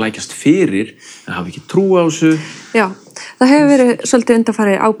viljandi að flækjast fyrir en hafa ekki trú á þessu. Já, það hefur verið svolítið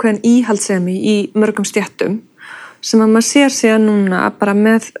undanfarið ákveðin íhaldssemi í mörgum stéttum sem að maður sér síðan núna bara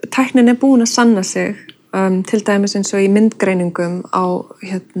með tæknin búin að sanna sig til dæmis eins og í myndgreiningum á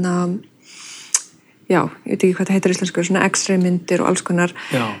já, ég veit ekki hvað það heitir í íslensku, svona x-ray myndir og alls konar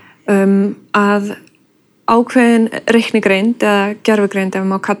að ákveðin reiknigreind eða gervigreind ef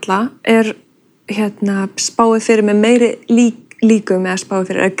maður kalla spáið fyrir með meiri líkum eða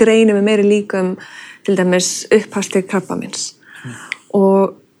spáið fyrir að greina með meiri líkum til dæmis upphafstig krabbameins.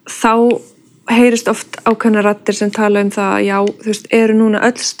 Og þá heyrist oft ákveðnar raddir sem tala það já, þú veist, eru núna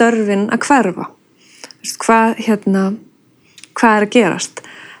öll störfin að hverfa. Þú veist, hvað að gerast?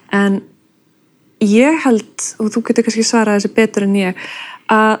 En ég held, og þú getur kannski svarað þessi betur en ég,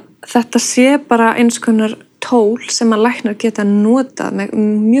 að þetta sé bara eins konar tól sem að læknar geta notað með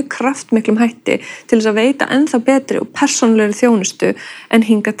mjög kraftmiklum hætti til þess að veita ennþá betri og persónulegri þjónustu en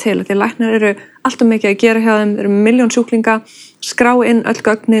hinga til. Því læknar eru alltaf mikið að gera hjá þeim, eru milljón sjúklinga, skrá inn öll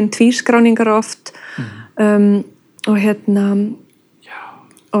gögnin, tvískráningar oft og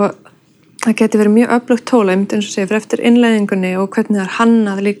það geti verið mjög öflugt tól eins og segir fyrir eftir innleiðingunni og hvernig það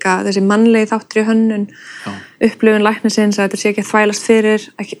hannað líka þessi mannlegi þáttur í hönnun. Upplifun læknisins að þetta sé ekki að þvælast fyrir,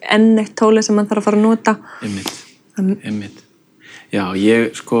 ekki enn eitt tóli sem mann þarf að fara að nota. Einmitt. Já,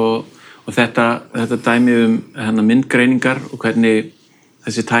 og þetta dæmi myndgreiningar og hvernig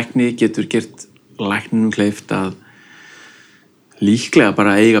þessi tækni getur gert lækninum kleift að líklega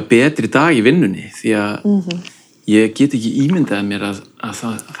bara eiga betri dag í vinnunni því að ég get ekki ímyndað mér að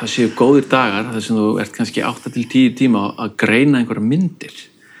það séu góðir dagar þar sem þú ert kannski 8-10 tíma að greina einhverja myndir.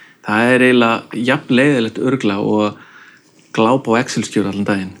 Það eiginlega jafn leiðilegt örgla og glápa á Excel-skjör allan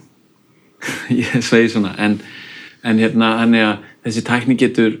daginn. Ég segi svona, en þannig að þessi tækni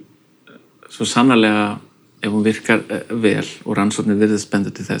getur svo sannarlega, ef hún virkar vel og rannsóknir virðist benda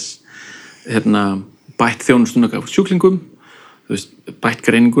til þess, bætt þjónustuna af sjúklingum, bætt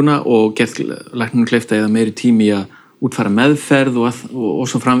greininguna og gert læknunum kleift að eða meiri tími að útfæra meðferð og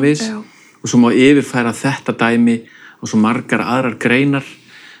svo framvegis. Og svo má yfirfæra þetta dæmi og svo margar aðrar greinar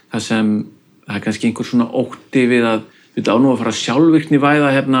þar sem það kannski einhver svona ótti við að við ánum að fara sjálfvirkni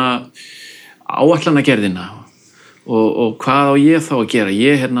væða áætlanagerðina og hvað á ég þá að gera?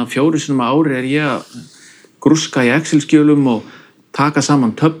 Ég 4 sinnum á ári ég að grúska í Excel-skjölum og taka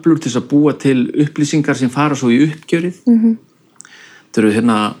saman töflur til þess að búa til upplýsingar sem fara svo í uppgjörið. Það eru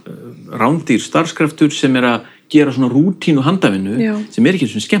rándýr starfskraftur sem að gera svona rútínu handavinnu sem ekki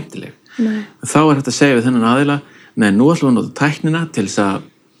svona skemmtileg. Nei. Þá hægt að segja við þennan aðila, nei, nú ætlum við að nota tæknina til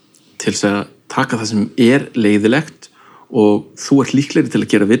þess að taka það sem leiðilegt og þú ert líklegri til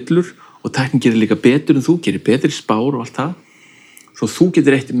að gera villur og tæknin gerir líka betur en þú, gerir betri spár og allt það. Svo þú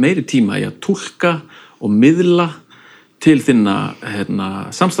getur eitt meiri tíma í að túlka og miðla til þinna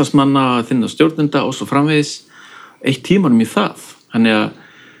samstarfsmanna, þinna stjórnenda og svo framvegis eitt tímanum í það. Þannig að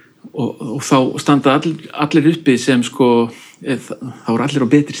og þá standa allir uppi sem þá eru allir á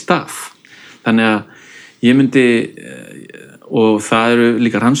betri stað. Þannig að ég myndi, og það eru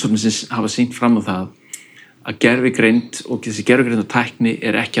líka rannsóknir sem hafa sýnt fram á það, að gervigreind og þessi gervigreind og tækni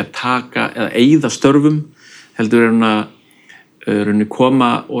ekki að taka eða eyða störfum, heldur hún að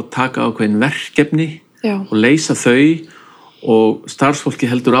koma og taka ákveðin verkefni og leysa þau og starfsfólki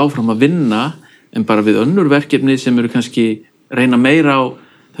heldur áfram að vinna en bara við önnur verkefni sem eru kannski reyna meira á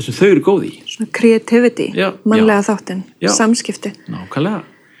það sem þau eru góð í. Svona creativity, mannlega þáttinn, samskipti. Nákvæmlega.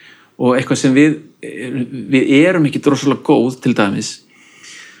 Og eitthvað sem við erum ekki drossalega góð til dæmis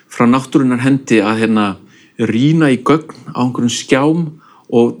frá náttúrunnar hendi að rýna í gögn á einhverjum skjám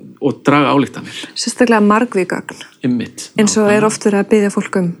og draga ályktanir. Sérstaklega margvíð gögn. Einmitt. Eins og oft verið að biðja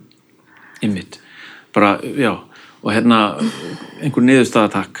fólk Einmitt. Bara, já, og einhver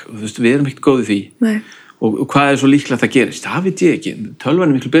niðurstaðatakk. Við erum ekkert góðið því. Nei. Og hvað svo líklegt að gerist? Það veit ég ekki.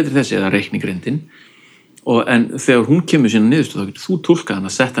 Tölvan miklu betri þessi eða reiknigreindin. En þegar hún kemur sína niðurstöð, þá getur þú túlkað hann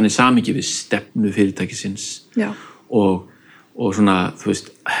að setja hann í samhengi við stefnu fyrirtækisins. Já. Og svona,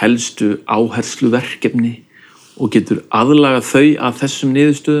 helstu áhersluverkefni og getur aðlagað þau að þessum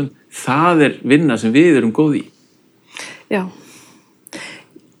niðurstöðum. Það vinna sem við erum góð í. Já.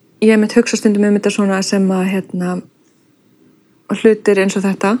 Ég mitt hugsa stundum þetta svona sem að hlutir eins og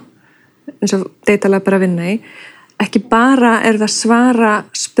þetta, eins og Data-lab bara vinna í, ekki bara það svara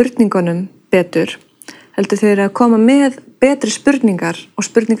spurningunum betur, heldur þeir að koma með betri spurningar og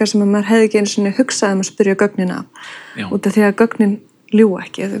spurningar sem maður hefði ekki einu sinni hugsað að spyrja gögnina út af því að gögnin ljúga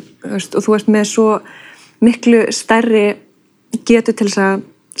ekki og þú ert með svo miklu stærri getu til þess að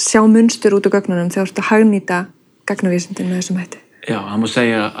sjá munstur út á gögnunum þegar þú ert að hagnýta gagnavísindin með þessum hætti. Já, það má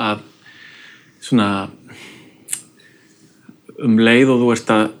segja að svona leið og þú ert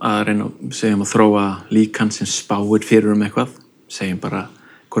að reyna að þróa líkan sem spáir fyrir eitthvað, segjum bara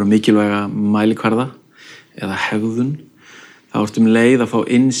einhverja mikilvæga mælikvarða eða hegðun, þá ertu leið að fá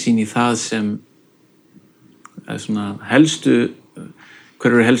innsýn í það sem svona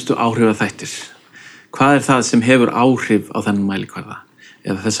hver eru helstu áhrifaþættir? Hvað það sem hefur áhrif á þennan mælikvarða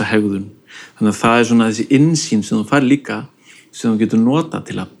eða þessa hegðun? Þannig að það svona þessi innsýn sem þú fær líka sem þú getur notað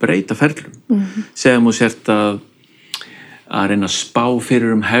til að breyta ferlum. Segjum þú sért að reyna að spá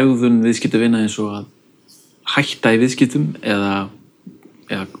fyrir hegðun viðskiptavina eins og að hætta í viðskiptum eða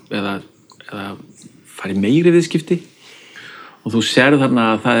fara í meiri viðskipti og þú sér þarna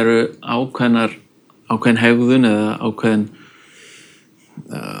að það eru ákveðin hegðun eða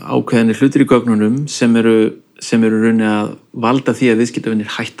ákveðinir hlutir í gögnunum sem eru rauninni að valda því að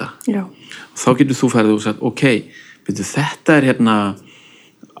viðskiptavinir hætta. Já. Og þá getur þú farið og sagt, ok, þetta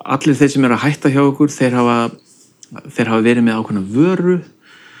allir þeir sem eru að hætta hjá okkur, þeir hafa verið með ákveðna vöru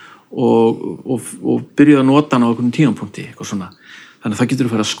og byrjuð að nota hann á ákveðnum tímapunkti, eitthvað svona. Þannig að það getur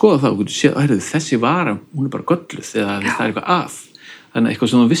að fara að skoða það og getur séð að þessi vara, hún bara gölluð eða það eitthvað að. Þannig að eitthvað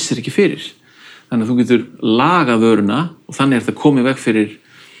sem þú vissir ekki fyrir. Þannig að þú getur lagað vöruna og þannig það komið veg fyrir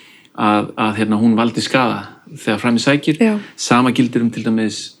að hún valdi skaða þegar fram í sækir. Já. Sama gildir til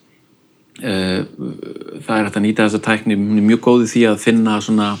dæmis, það hægt að nýta þessa tækni, hún mjög góð í því að finna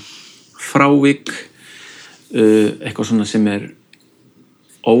svona frávik, eitthvað svona sem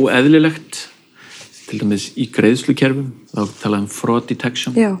óeðlilegt, til dæmis í greiðslukerfum, þá talaðum fraud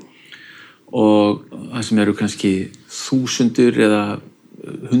detection. Já. Og það sem eru kannski þúsundur eða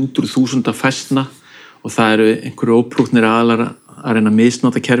 100.000 fæslna og það eru einhverju óprúttnir aðalar að reyna að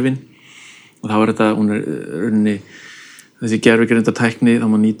misnota kerfin og þá rauninni þessi gervigreindartækni, þá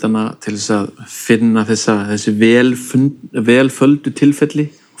má nýta hana til þess að finna þessi velföldu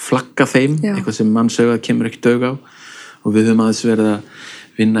tilfelli og flagga þeim, eitthvað sem mannsaugað kemur ekki dög á og við höfum aðeins verið að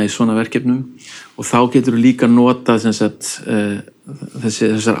vinna í svona verkefnum og þá getur við líka nota þessar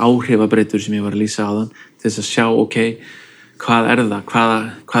áhrifabreitur sem ég var að lýsa áðan til þess að sjá, ok, hvað það,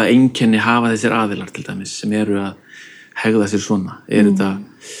 hvaða einkenni hafa þessir aðilar til dæmis sem eru að hegða sér svona, þetta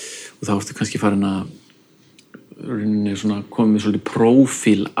og þá ertu kannski farin að koma með svolítið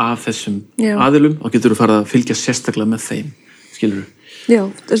prófíl af þessum aðilum og getur þú farið að fylgja sérstaklega með þeim, skilurðu? Já,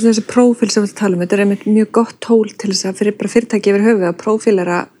 þessi prófíl sem við tala þetta mjög gott tól til þess að fyrir bara fyrirtæki yfir höfuð að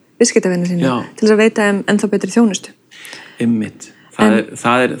prófílera viðskiptavini sína til þess að veita ennþá betri þjónustu. Einmitt.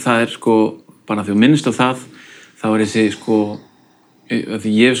 Það sko, bara því að minnst á það, þá þessi sko, því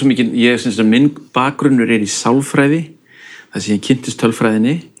ég svo mikið, minn bakgrunnur í sálfræði, þar sem ég kynntist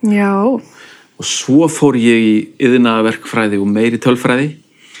tölfræðinni. Já. Og svo fór ég í iðnaðarverkfræði og meiri tölfræði,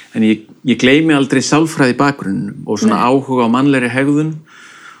 en ég gleymi aldrei sálfræði bakgrunnum og svona áhuga á mannlegri hegðun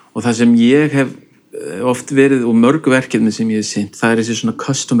og það sem ég hef oft verið og mörg verkefni sem ég hef sinnt, það þessi svona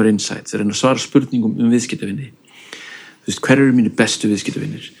customer insights, að svara spurningum viðskiptavini. Þú veist, hver eru mínir bestu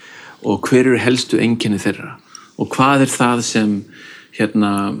viðskiptavinir og hver eru helstu einkenni þeirra og hvað það sem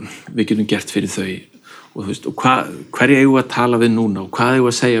við getum gert fyrir þau og þú veist, og hverju eigum við að tala við núna og hvað eigum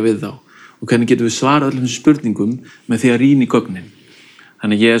við að segja við þá og hvernig getum við svarað öllum spurningum með því að rýna í gögnin.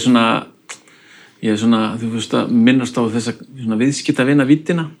 Þannig ég er svona, þú veist, að minnast á þessa viðskiptavina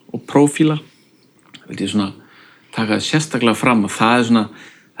víddina og prófíla. Vildi ég svona taka sérstaklega fram að það svona,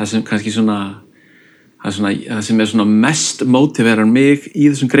 það sem kannski svona, það sem svona mest mótiverar mig í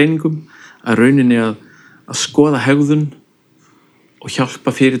þessum greiningum, að rauninni að skoða hegðun og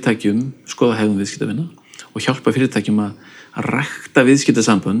hjálpa fyrirtækjum, skoða hegðun viðskiptavina og hjálpa fyrirtækjum að rækta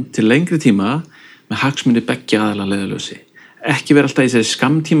viðskiptasambönd til lengri tíma með hagsmuni beggja aðila að leiðarljósi. Ekki vera alltaf í þessari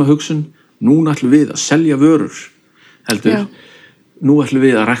skammtíma hugsun, núna ætlum við að selja vörur, heldur, nú ætlum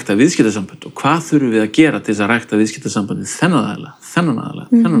við að rækta viðskiptasamband og hvað þurfum við að gera til þess að rækta viðskiptasambandið þennan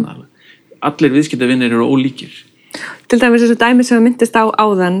aðila. Allir viðskiptavinir eru ólíkir. Til dæmis þessu dæmi sem við myndist á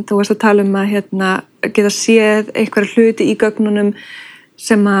áðan, þú varst að tala um að geta séð einhverja hluti í gögnunum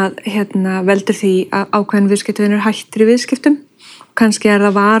sem að veldur því að ákveðin viðskiptavinur hættir í viðskiptum. Kannski er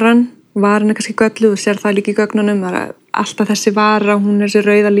það varan er kannski gölluð og sér það líka í gögnunum, það er alltaf þessi vara, hún er þessi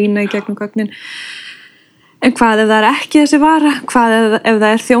rauða lína í gegnum gögnin. En hvað ef það er ekki þessi vara? Hvað ef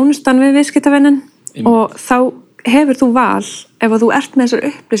það er þjónustan við viðskiptavinin? Og þá hefur þú val, ef þú ert með þessar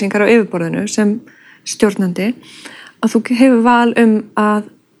upplýsingar á yfirborðinu sem stjórnandi, að þú hefur val að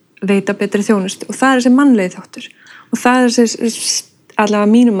veita betri þjónustu. Og það er þessi mannlegi þáttur. Og það er þessi,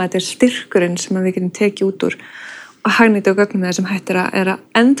 allavega mínum að þetta er styrkurinn sem við getum tekið út úr að hagnýta á gögnum með þessum hættir að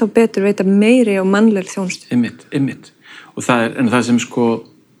ennþá betur veita meiri og mannlegri þjónustu. Einmitt. Og það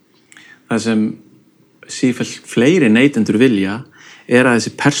sem sífellt fleiri neytendur vilja að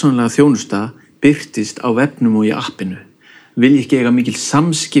þessi persónulega þjónusta birtist á vefnum og í appinu. Vilja ekki eiga mikil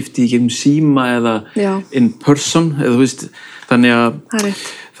samskipti í gegnum síma eða in person, eða þú veist,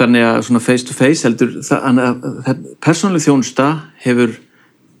 þannig að svona face to face heldur, persónulega þjónusta hefur,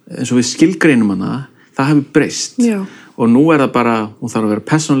 eins og við skilgreinum hana, það hefur breyst. Já. Og nú það bara, hún þarf að vera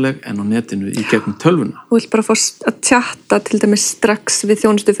persónuleg en á netinu í gegnum tölvuna. Þú vilt bara fá að tjatta til dæmis strax við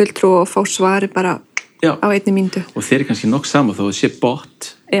þjónustufulltrú og fá svari bara á einni mínútu. Og þeir kannski nokk sama þó að sé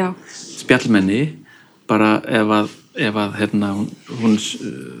bot, spjallmenni, bara ef að hún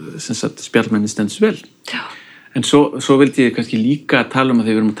spjallmenni stendur vel. Já. En svo vildi ég kannski líka tala um að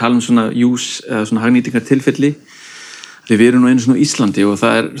því við erum að tala um svona use eða svona hagnýtingartilfelli. Því við erum nú einu svona Íslandi og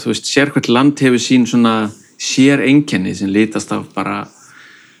það er, þú veist, sérhvert land hefur sín svona sér einkenni sem litast af bara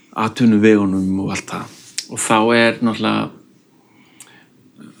atvinnuvegunum og allt það. Og þá náttúrulega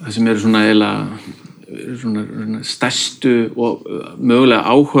það sem eru svona eiginlega svona stærstu og mögulega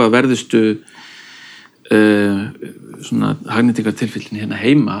áhugaverðustu svona hagnýtingartilfellin hérna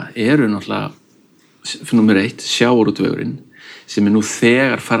heima eru náttúrulega fyrir númer 1 sjávarútvegurinn sem nú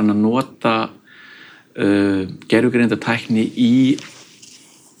þegar farin að nota gervigreindartækni í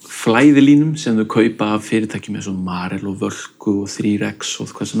flæðilínum sem þau kaupa af fyrirtækjum eins og Marel og Völku og 3X og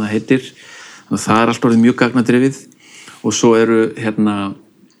hvað sem það heitir. Þannig að það allt orðið mjög gagnadrifið og svo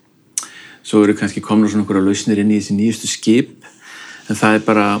eru kannski komnar svona einhverja lausnir inn í þessi nýjustu skip en það er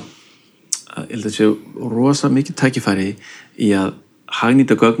bara, ég held að sé rosa mikið tækifæri í að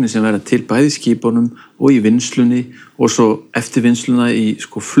hagnýta gögnin sem verða til bæði í skipunum og í vinnslunni og svo eftir vinnsluna í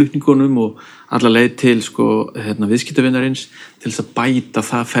flutningunum og alla leið til viðskiptavinarins til þess að bæta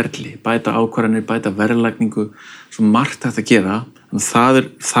það ferli, bæta ákvarðanir, bæta verðlagningu, svo margt hægt að gera. Þannig að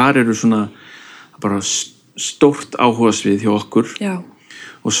þar eru svona bara stórt áhugasvið hjá okkur. Já.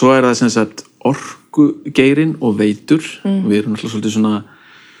 Og svo það sem sagt orkugeirinn og veitur og við erum alltaf svolítið svona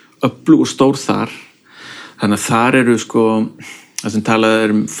öflug og stór þar. Þannig að þar eru það sem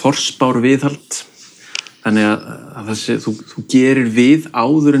talað um forspár viðhald. Þannig að þú gerir við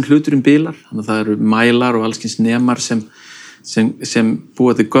áður en hluturinn bilar. Þannig að það eru mælar og allskyns nemar sem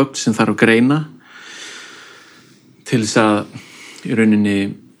búa til gögn sem þarf að greina til þess að í rauninni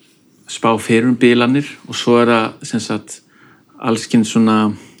spá fyrir bilanir og svo það sem sagt allskyns svona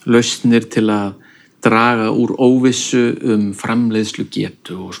lausnir til að draga úr óvissu framleiðslu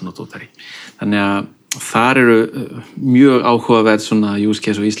getu og svona dótari. Þannig að þar eru mjög áhugaverð svona use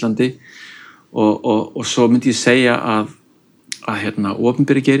case á Íslandi og svo myndi ég segja að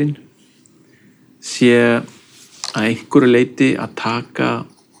opinberi geirinn sé að einhverju leyti að taka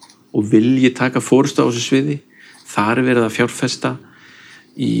og vilji taka forystu á þessu sviði. Þar verið að fjárfesta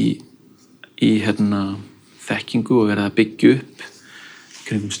í þekkingu og verið að byggja upp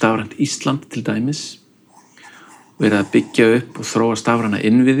kringum stafrænt Ísland til dæmis, verið að byggja upp og þróa stafræna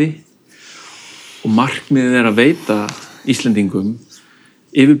innviði og markmiðið að veita Íslendingum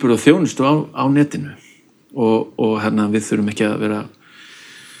yfirburða þjónustu á netinu og við þurfum ekki að vera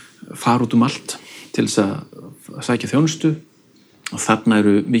fara út allt til þess að sækja þjónustu og þarna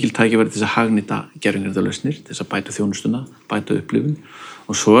eru mikil tækifæri til þess að hagnýta gervigreindarlausnir, til þess að bæta þjónustuna, bæta upplifun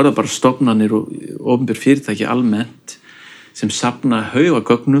og svo það bara stofnanir og opinber fyrirtæki almennt sem safna hauga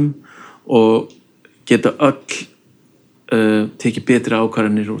gögnum og geta öll tekið betri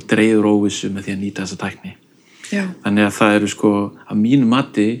ákvarðanir og dreiður óvissu með því að nýta þessa tækni. Já. Þannig að það eru að mínu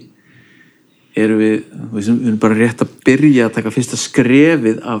mati við erum bara rétt að byrja að taka fyrsta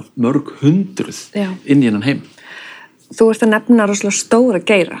skrefið af mörg hundruð inn í þennan heim. Þú ert að nefna rosalega stóra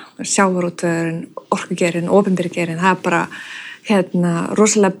geira, sjávarútvegurinn, orkugeirinn, opinberi geirinn, það bara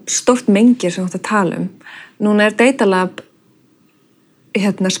rosalega stórt mengir sem þú átt að tala Núna Datalab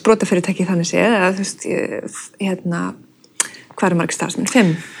sprotafyrirtæki þannig séð, eða þú veist, hvað margir starfsmenn?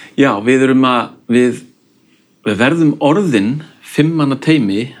 5? Já, við verðum orðin 5 manna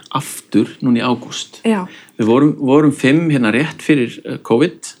teymi aftur núna í ágúst. Já. Við vorum 5 rétt fyrir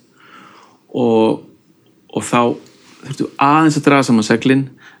COVID og þá þurftum aðeins að draga saman seglin,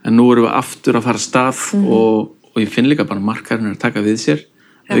 en nú erum við aftur að fara af stað og ég finn líka bara markaðurinn að taka við sér,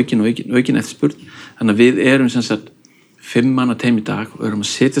 aukin eftirspurn. Þannig að við erum sem sagt 5 manna teymi í dag og erum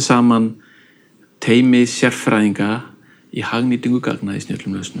að setja saman teymi sérfræðinga í hagnýtingu gagna í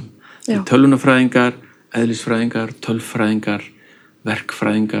snjöllum lausnum. Tölvunarfræðingar, eðlisfræðingar, tölfræðingar,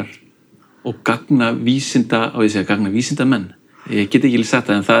 verkfræðingar og gagnavísindamenn. Ég get ekki sagt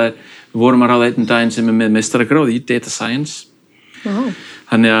það, en við vorum að ráða einn daginn sem með meistaragráð í data science. Wow.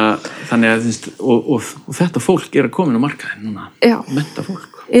 Þannig að og þetta fólk að koma inn á markaðinn núna. Mennta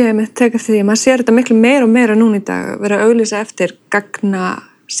fólk. Ég tek eftir því, maður sér þetta miklu meira og meira núna í dag, vera að auglýsa eftir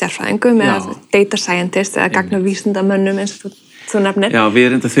gagnasérfræðingum eða data scientist eða gagnavísindamönnum eins og þú nefnir. Já,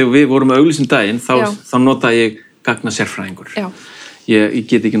 þegar við vorum að auglýsa daginn, þá nota ég gagnasérfræðingur. Já. Ég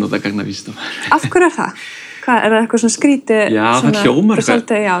get ekki nota gagnavísindamönnum. Af hverju það? Hvað, það eitthvað svona skrítið? Já, það hljómar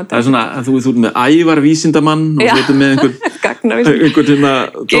eitthvað. Það svona, þú ert með ævarvísindamann og þú ert með einhvern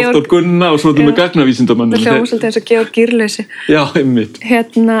doktor Gunna og svo ert með gagnavísindamann. Það hljómar svolítið eins og Georg Gírlausi. Já, einmitt.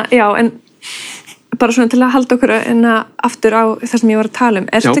 Já, en bara svona til að halda okkur aftur á það sem ég var að tala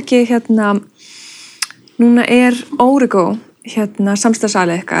Ertu ekki núna Origo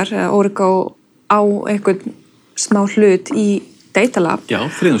samstarfsaðili ykkar, Origo á einhvern smá hlut í Datalab. Já,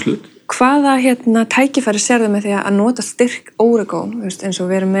 þriðjungshlut. Hvaða tækifæri sérðu með því að nota styrk Origo, eins og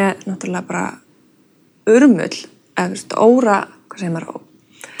við erum með náttúrulega bara urmull,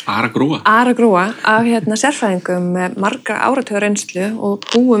 Aragrúa af sérfræðingum með margra áratuga reynslu og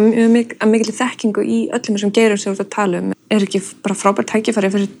búum mikilli þekkingu í öllum þessum geirum sem við erum að tala ekki bara frábært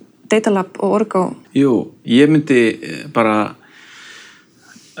tækifæri fyrir Datalab og Origo? Jú, ég myndi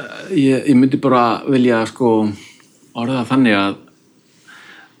bara vilja orða þannig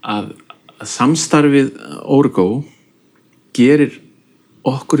að samstarfið Origo gerir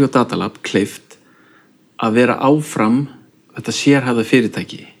okkur hjá Datalab kleift að vera áfram þetta sérhæfða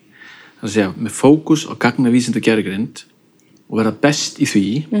fyrirtæki. Það að segja, með fókus á gagnavísind og gervigreind og vera best í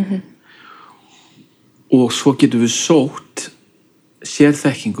því og svo getum við sótt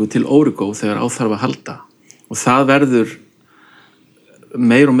sérþekkingu til Origo þegar á þarf að halda. Og það verður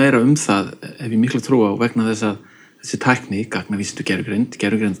meira og meira það, hef ég mikla trú á, vegna þess að þessi tækni, gagnavísind og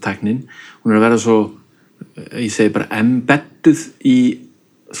gervigreindartæknin, hún að verða svo, ég segi bara, embedduð í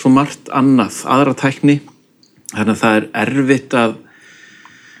svo margt aðra tækni, þannig að það erfitt að,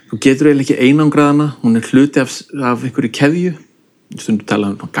 þú getur eiginlega ekki einangraðana, hún hluti af einhverju keðju, stundum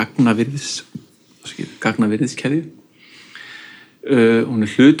tala gagnavirðiskeðju, hún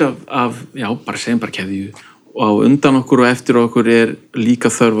hluti af, segjum bara keðju, og á undan okkur og eftir okkur líka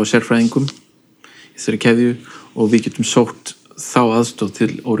þörf á sérfræðingum í þessari keðju, og við getum sótt þá aðstoð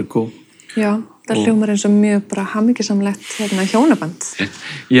til Origo. Já, það hljómar eins og mjög bara hamingjusamlegt hjónaband.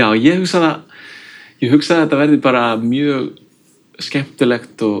 Já, ég hugsa að þetta verði bara mjög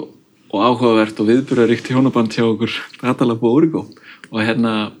skemmtilegt og áhugavert og viðburðaríkt hjónaband hjá okkur Datalab og Origo. Og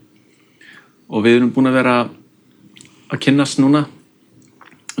við erum búin að vera að kynnast núna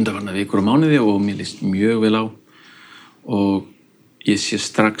undanfarna vikur og mánuði og mér líst mjög vel á og ég sé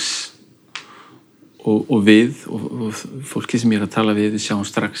strax og við og fólki sem ég að tala við sjáum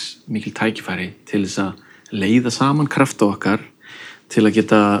strax mikil tækifæri til þess að leiða saman krafta okkar til að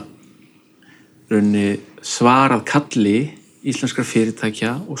geta svarað kalli íslenskra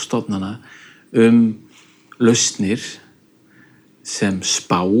fyrirtækja og stofnana lausnir sem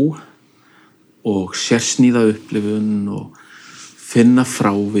spá og sérsníða upplifun og finna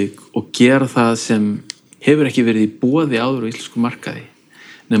frávik og gera það sem hefur ekki verið í boði áður á íslensku markaði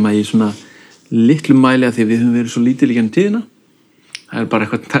nema í svona litlu mæli að því við höfum verið svo lítil í gennum tíðina. Það bara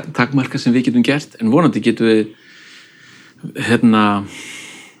eitthvað takmarka sem við getum gert, en vonandi getum við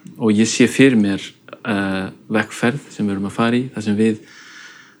og ég sé fyrir mér vegferð sem við erum að fara í, þar sem við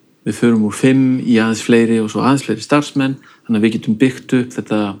förum úr 5 í aðeins fleiri og svo aðeins fleiri starfsmenn, þannig að við getum byggt upp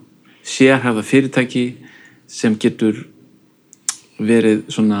þetta sérhæfða fyrirtæki sem getur verið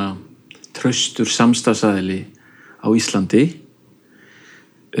svona traustur samstarfsaðili á Íslandi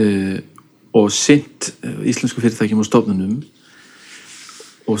og sinnt íslensku fyrirtækjum og stofnunum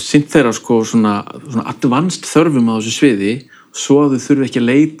og sinnt þeirra svona advanced þörfum á þessu sviði svo að þau þurfi ekki að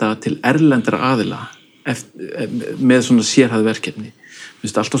leita til erlendra aðila með svona sérhæfð verkefni. Mér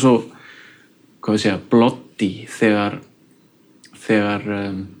finnst alltaf svo, bloddi þegar þegar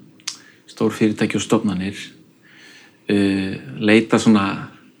stór fyrirtæki og stofnanir leita svona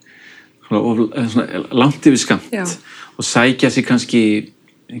langt yfir skamt og sækja sig kannski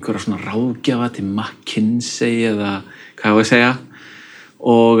einhverja svona ráðgjafa til McKinsey eða hvað ég að segja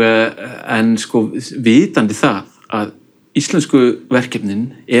og en sko vitandi það að íslensku verkefnin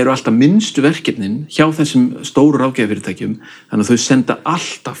eru alltaf minnstu verkefnin hjá þessum stóru ráðgjafafyrirtækjum þannig að þau senda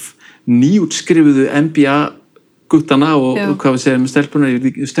alltaf nýútskrifuðu MBA guttana og hvað við segjum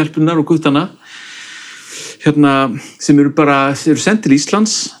stelpunar og guttana sem eru send til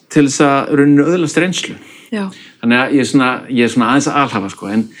Íslands til þess að rauninu öðlast reynslu. Já. Þannig að ég er svona aðeins að alhafa sko,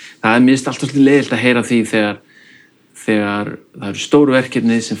 en það er mist alltaf svolítið leiðilt að heyra því þegar það eru stóru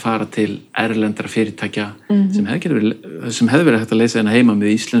verkefni sem fara til erlendra fyrirtækja sem hefði verið hægt að leysa hérna heima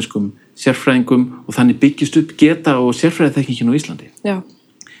með íslenskum sérfræðingum og þannig byggjast upp geta og sérfræðiþekkingin á Íslandi. Já.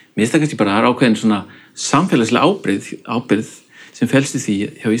 Mér finnst það kannski bara að það er ákveðin svona samfélagslega ábyrgð sem felst í því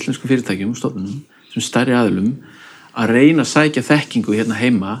hjá íslenskum fyrirtækjum og stofnunum sem stærri aðilum að reyna að sækja þekkingu hérna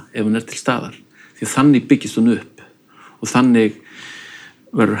heima ef hún er til staðar. Því þannig byggist hún upp og þannig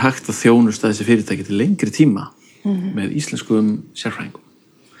verður hægt að þjónusta þessi fyrirtæki til lengri tíma með íslenskum sérfræðingum.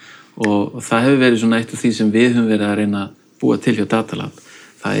 Og það hefur verið svona eitt af því sem við höfum verið að reyna að búa til hjá Datalab.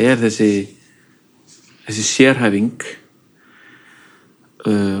 Það er þessi sérhæfing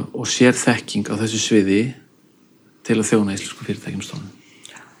og sérþekking á þessu sviði til að þjóna íslenskum fyrirtækjum stofnunum.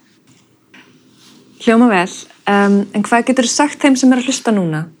 Hljóma vel, en hvað getur þú sagt þeim sem eru að hlusta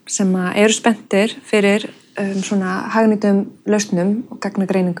núna, sem eru spenntir fyrir svona hagnýtum lausnum og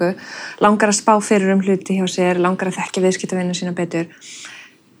gagnagreiningu, langar að spá fyrir hluti hjá sér, langar að þekkja viðskiptavini sína betur.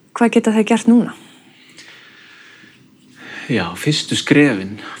 Hvað geta þau gert núna? Já, fyrstu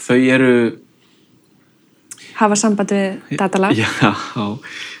skrefin, þau eru... Hafa samband við Datalab? Já,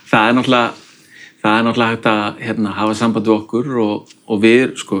 það er náttúrulega hægt að hafa samband við okkur og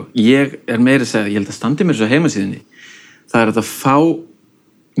við, sko, ég er meira að segja, ég held að standi mér svo heimasíðinni. Það er að fá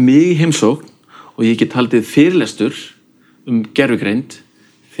mig í heimsókn og ég get haldið fyrirlestur gervigreind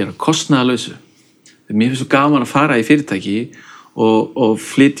fyrir að kostnaðarlausu. Mér finnst svo gaman að fara í fyrirtæki og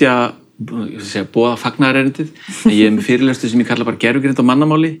flytja, boða fagnaðarerindið, en ég er með fyrirlestur sem ég kalla bara gervigreind á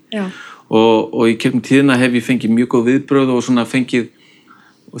mannamáli. Já. Og í gegnum tíðina hef ég fengið mjög góð viðbrögð og svona fengið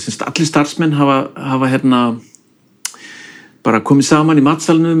og allir starfsmenn hafa bara komið saman í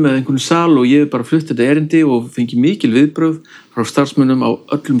matsalnum eða einhvern sal og ég hef bara flutt þetta erindi og fengið mikil viðbrögð frá starfsmönnum á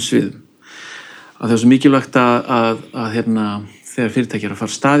öllum sviðum. Að það er svo mikilvægt að þegar fyrirtæki er að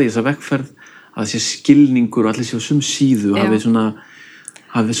fara stað í þessa vegferð að það sé skilningur og allir sé á sömu síðu og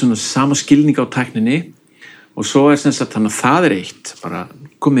hafi svona sama skilning á tækninni og svo er sem sagt þannig að það er eitt, bara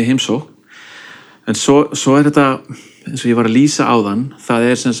komið í heimsókn. En svo er þetta, eins og ég var að lýsa áðan, það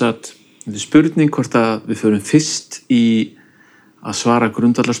er sem sagt, þetta er spurning hvort að við förum fyrst í að svara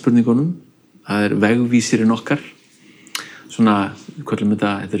grundvallarspurningunum, það er vegvísirinn okkar, svona, hvað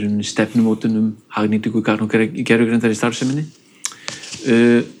þetta er unni stefnumótun hagnýtingu gervigreindar í starfseminni,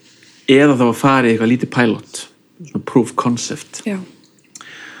 eða þá að fara í eitthvað lítið pilot, svona proof concept. Já.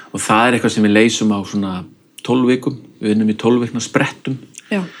 Og það er eitthvað sem við leysum á svona 12 vikum, við vinnum í 12 vikna sprettum.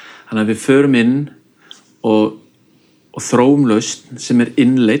 Já. Þannig að við förum inn og þróum lausn sem er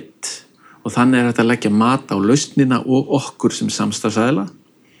innleidd og þannig er þetta að leggja mat á lausnina og okkur sem samstarfsaðila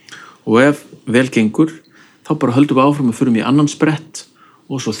og ef vel gengur þá bara höldum við áfram og förum í annan sprett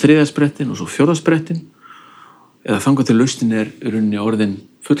og svo þriðja sprettin og svo fjórða sprettin eða þangað til lausnin er runni orðin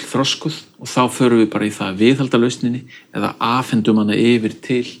full þroskuð og þá förum við bara í það að viðhalda lausninni eða afhendum hana yfir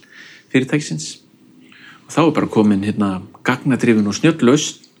til fyrirtækisins og þá er bara komin gagnadrifin og snjöll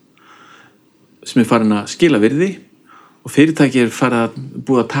lausn sem er farin að skila virði og fyrirtæki er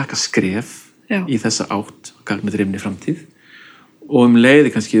búið að taka skref í þessa átt gagnadrifinni framtíð og leiði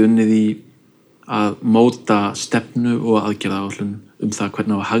kannski unnið í að móta stefnu og aðgerðaáætlun það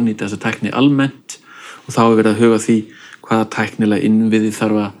hvernig á að hagnýta þessa tækni almennt og þá er verið að huga því hvaða tæknilega innviði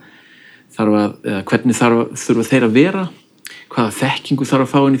hvernig þurfa þeir að vera, hvaða þekkingu þarf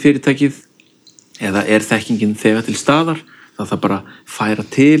að fá inn í fyrirtækið eða er þekkingin þegar til staðar, það þarf bara að færa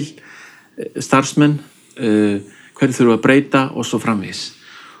til starfsmenn, hverju þurfa að breyta og svo framvegis.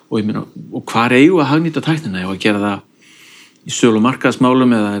 Og hvar eigum að hagnýta tæknina? Eigum að gera það í sölu- og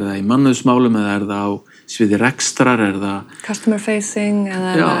markaðsmálum eða er það í mannauðsmálum eða er það á sviði rekstrar, er það... Customer facing eða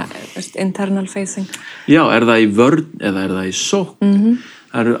er það internal facing? Já, er það í vörn eða er það í sókn?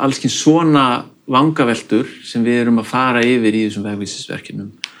 Það eru allskins svona vangaveltur sem við erum að fara yfir í þessum vegvísisverkinum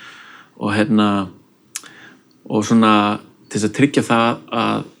og svona til þess að tryggja það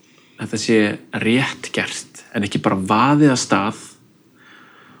að þetta sé rétt gert en ekki bara vaðið að stað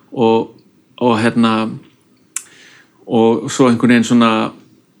og og svo einhvern veginn svona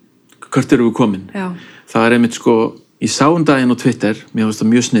hvert erum við komin? Já. Það einmitt sko, ég sá daginn á Twitter, mér finnst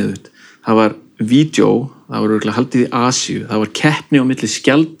það mjög sniðugt, það var vídeó, það var örugglega haldið í Asíu, það var keppni á milli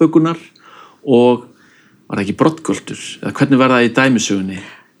skjaldbökunar og var það ekki broddgöltur, eða hvernig var það í dæmisögunni?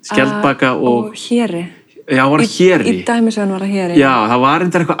 Skjaldbaka og héri. Já, var það héri? Í dæmisögun var það héri. Já, það var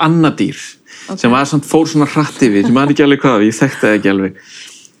reyndar eitthvað annað dýr sem var samt fór svona hratt yfir, ég man ekki alveg hvað, ég þekkti það ekki alveg.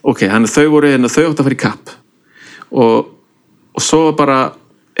 Ok, þannig þau áttu að fara í kapp og svo var bara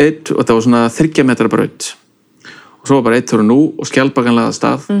og það var svona 3 metra braut og svo var bara 1 nú og skjaldbakan lagði af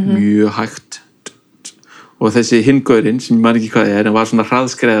stað, mjög hægt og þessi hinn-gaurinn sem ég man ekki hvað en var svona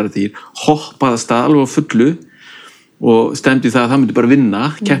hraðskreiðara dýr, hoppaði af stað alveg á fullu og stemdi það að það myndi bara vinna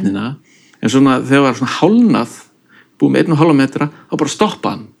keppnina, en svona þegar það var svona hálnað, búið með 1,5 metra, þá bara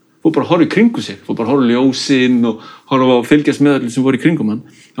stoppaði hann, fór bara að horfa í kringum sig, fór bara að horfa á ljósin og horfa á fylgjast með öllum sem voru í kringum hann,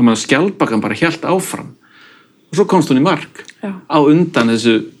 þannig að skjaldbakan bara hélt áfram og svo komst hún í mark á undan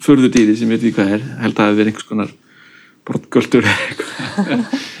þessu furðudýri sem ég veit ekki hvað held að það hefði verið einhvers konar broddgöltur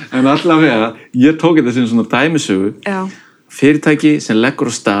en allavega, ég tók þetta sem svona dæmisögu. Fyrirtæki sem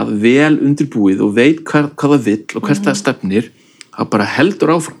leggur á stað vel undirbúið og veit hvað það vill og hvert það stefnir, það bara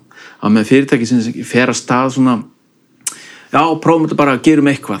heldur áfram. Það með fyrirtæki sem fer að stað svona, já, prófum þetta bara að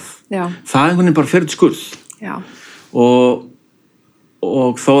gerum eitthvað. Já. Það einhvern veginn bara fer út skurð. Já.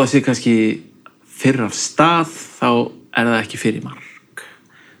 Og þó að sé kannski fyrr af stað, þá það ekki fyrir mark.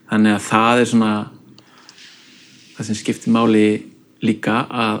 Þannig að það svona það sem skiptir máli líka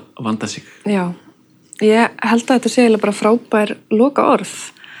að vanda sig. Já. Ég held að þetta sé eiginlega bara frábær loka orð.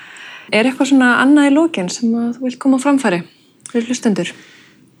 Eitthvað svona annað í lokin sem að þú vilt koma á framfæri fyrir hlustendur?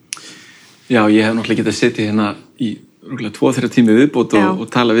 Já, ég hef náttúrulega getað setið hérna í 2-3 tími viðbót og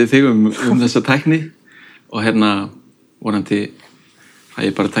tala við þig þessa tækni og hérna vonandi að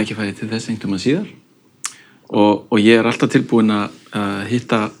ég bara tækifæri til þess einhvern veginn síðar og ég alltaf tilbúin að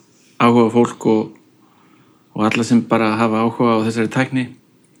hitta áhuga fólk og alla sem bara hafa áhuga á þessari tækni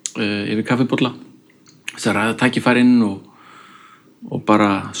yfir kaffibolla. Þess að ræða tækifærin og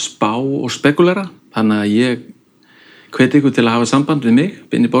bara spá og spekulera. Þannig að ég hveti ykkur til að hafa samband við mig,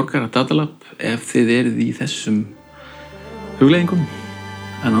 Binni Borgar að Datalab, ef þið eruð í þessum hugleiðingum.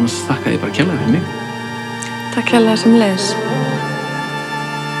 En annars þakka ég bara kærlega fyrir mig. Takk kærlega sem leiðis.